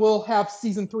 2, but we'll have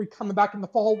season 3 coming back in the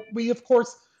fall. We of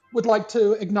course would like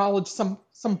to acknowledge some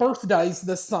birthdays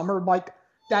this summer. Like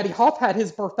Daddy Hoff had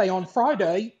his birthday on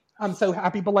Friday. I'm so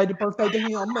happy belated birthday to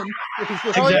him and if he's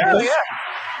listening to this.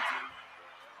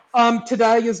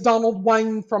 Today is Donald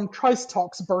Wayne from Trace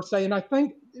Talk's birthday, and I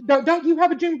think don't you have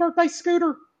a June birthday,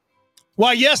 Scooter?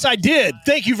 Why, yes, I did.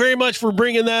 Thank you very much for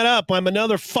bringing that up. I'm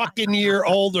another fucking year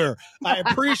older. I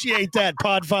appreciate that,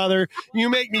 Podfather. You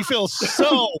make me feel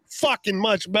so fucking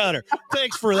much better.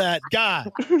 Thanks for that.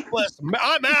 God bless me.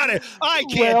 I'm out of I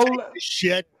can't take this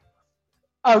shit.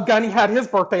 Oh, Gunny had his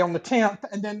birthday on the 10th,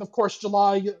 and then, of course,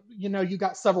 July, you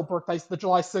got several birthdays, the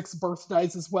July 6th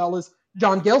birthdays, as well as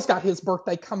John Gill's got his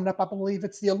birthday coming up. I believe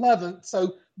it's the 11th,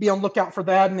 so be on lookout for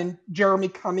that. And then Jeremy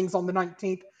Cummings on the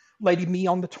 19th, Lady Me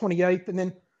on the 28th, and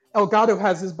then Elgato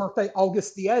has his birthday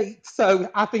August the 8th, so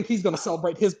I think he's going to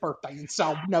celebrate his birthday and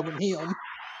so knowing him.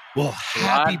 Well,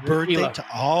 happy birthday to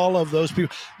all of those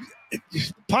people.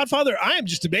 Podfather, I am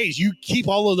just amazed. You keep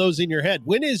all of those in your head.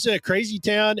 When is Crazy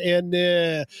Town and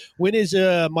when is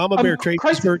Mama Bear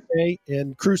Tracy's birthday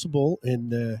and Crucible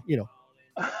and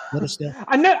let us know.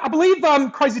 I believe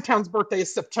Crazy Town's birthday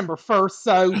is September 1st,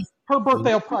 so her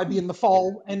birthday will probably be in the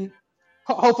fall, and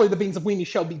hopefully the Beans of Weenie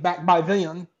show will be back by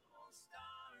then.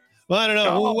 Well, I don't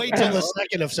know. We'll wait till the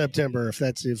 2nd of September. If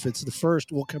it's the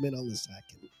 1st, we'll come in on the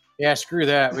 2nd. Yeah, screw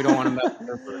that. We don't want to mess with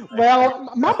her birthday.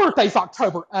 Well, my birthday's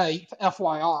October 8th,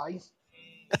 FYI.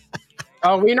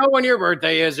 Oh, we know when your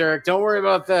birthday is, Eric. Don't worry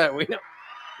about that. We know.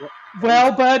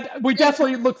 Well, but we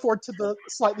definitely look forward to the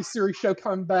Slightly Serious show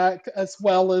coming back, as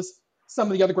well as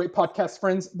some of the other great podcast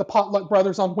friends, the Potluck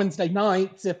Brothers on Wednesday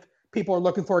nights, if people are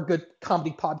looking for a good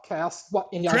comedy podcast.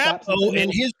 Crappo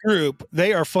and his group,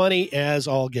 they are funny as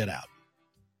all get out.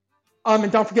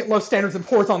 And don't forget Low Standards and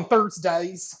Pours on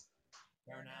Thursdays.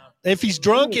 If he's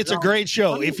drunk, it's a great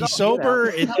show. If he's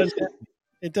sober,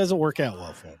 it doesn't work out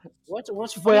well for him. What's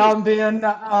funny? Well,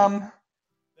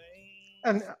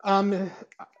 and then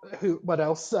what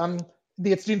else? The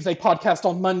It's Doomsday podcast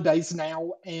on Mondays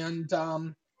now, and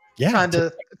trying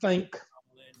to think.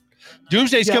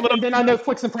 Doomsday's coming up. And then I know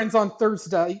Flicks and Friends on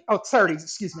Saturdays,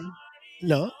 excuse me.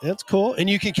 No, that's cool. And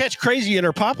you can catch Crazy in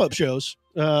her pop-up shows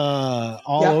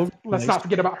all over. Let's not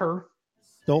forget about her.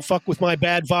 Don't fuck with my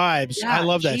bad vibes. Yeah, I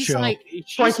love that she's show.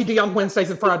 Frankie D on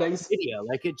Wednesdays and Fridays. Video,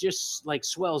 like it just like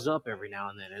swells up every now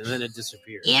and then it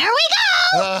disappears. Here we go.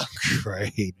 Oh,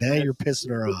 great. Now you're pissing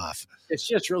her off. It's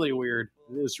just really weird.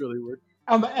 It is really weird.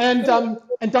 And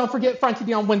don't forget Frankie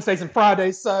D on Wednesdays and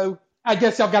Fridays. So I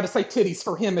guess y'all got to say titties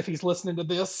for him if he's listening to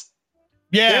this.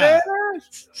 Yeah,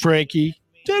 Frankie.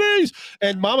 Titties.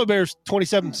 And Mama Bear's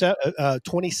 27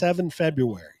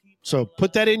 February. So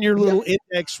put that in your little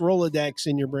index Rolodex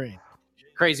in your brain.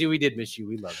 Crazy, we did miss you.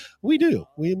 We love you. We do.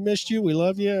 We missed you. We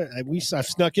love you. I've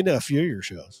snuck into a few of your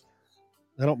shows.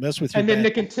 I don't mess with you. And then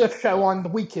Nick and Tiff show on the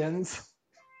weekends.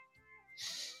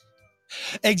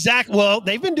 Exactly. Well,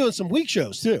 they've been doing some week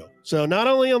shows too. So not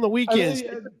only on the weekends, they've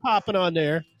been popping on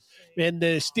there. And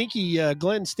the Stinky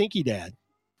Glenn Stinky Dad.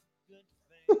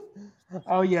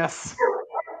 Oh yes.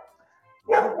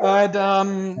 But I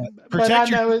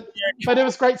know it. But it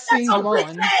was great seeing you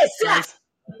on. Guys.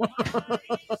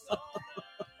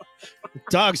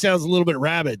 Dog sounds a little bit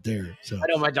rabid there. So I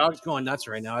know my dog's going nuts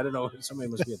right now. I don't know. Somebody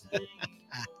must be at the door.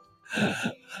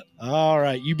 All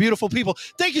right, you beautiful people.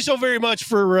 Thank you so very much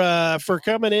for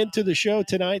coming into the show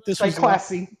tonight. This was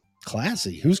classy.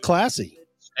 Classy. Who's classy?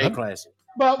 Stay classy.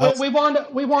 Well, we want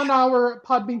our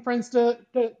Podbean friends to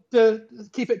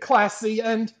keep it classy,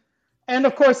 and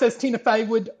of course, as Tina Fey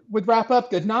would wrap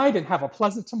up, good night and have a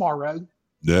pleasant tomorrow.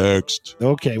 Next.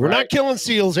 Okay, we're not killing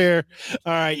seals here.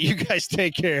 All right, you guys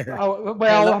take care. Oh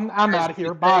well, I'm out of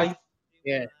here. Bye.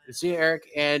 Yeah, see you, Eric,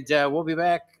 and we'll be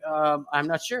back. I'm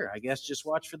not sure. I guess just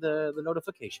watch for the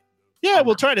notification. Yeah,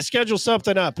 we'll try to schedule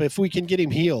something up if we can get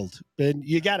him healed. But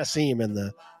you got to see him in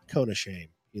the cone of shame.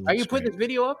 Are you putting this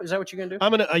video up? Is that what you're gonna do?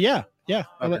 I'm gonna, yeah. Okay.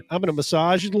 I'm gonna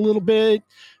massage it a little bit.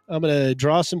 I'm gonna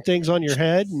draw some things on your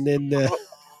head, and then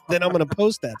then I'm gonna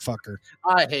post that fucker.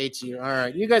 I hate you. All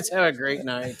right, you guys have a great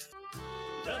night.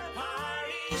 The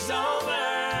party's over,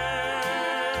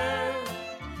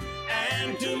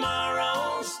 and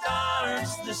tomorrow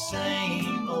starts the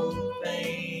same old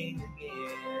thing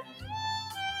again.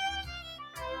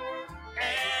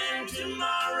 And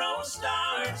tomorrow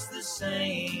starts the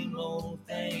same old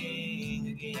thing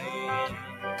again.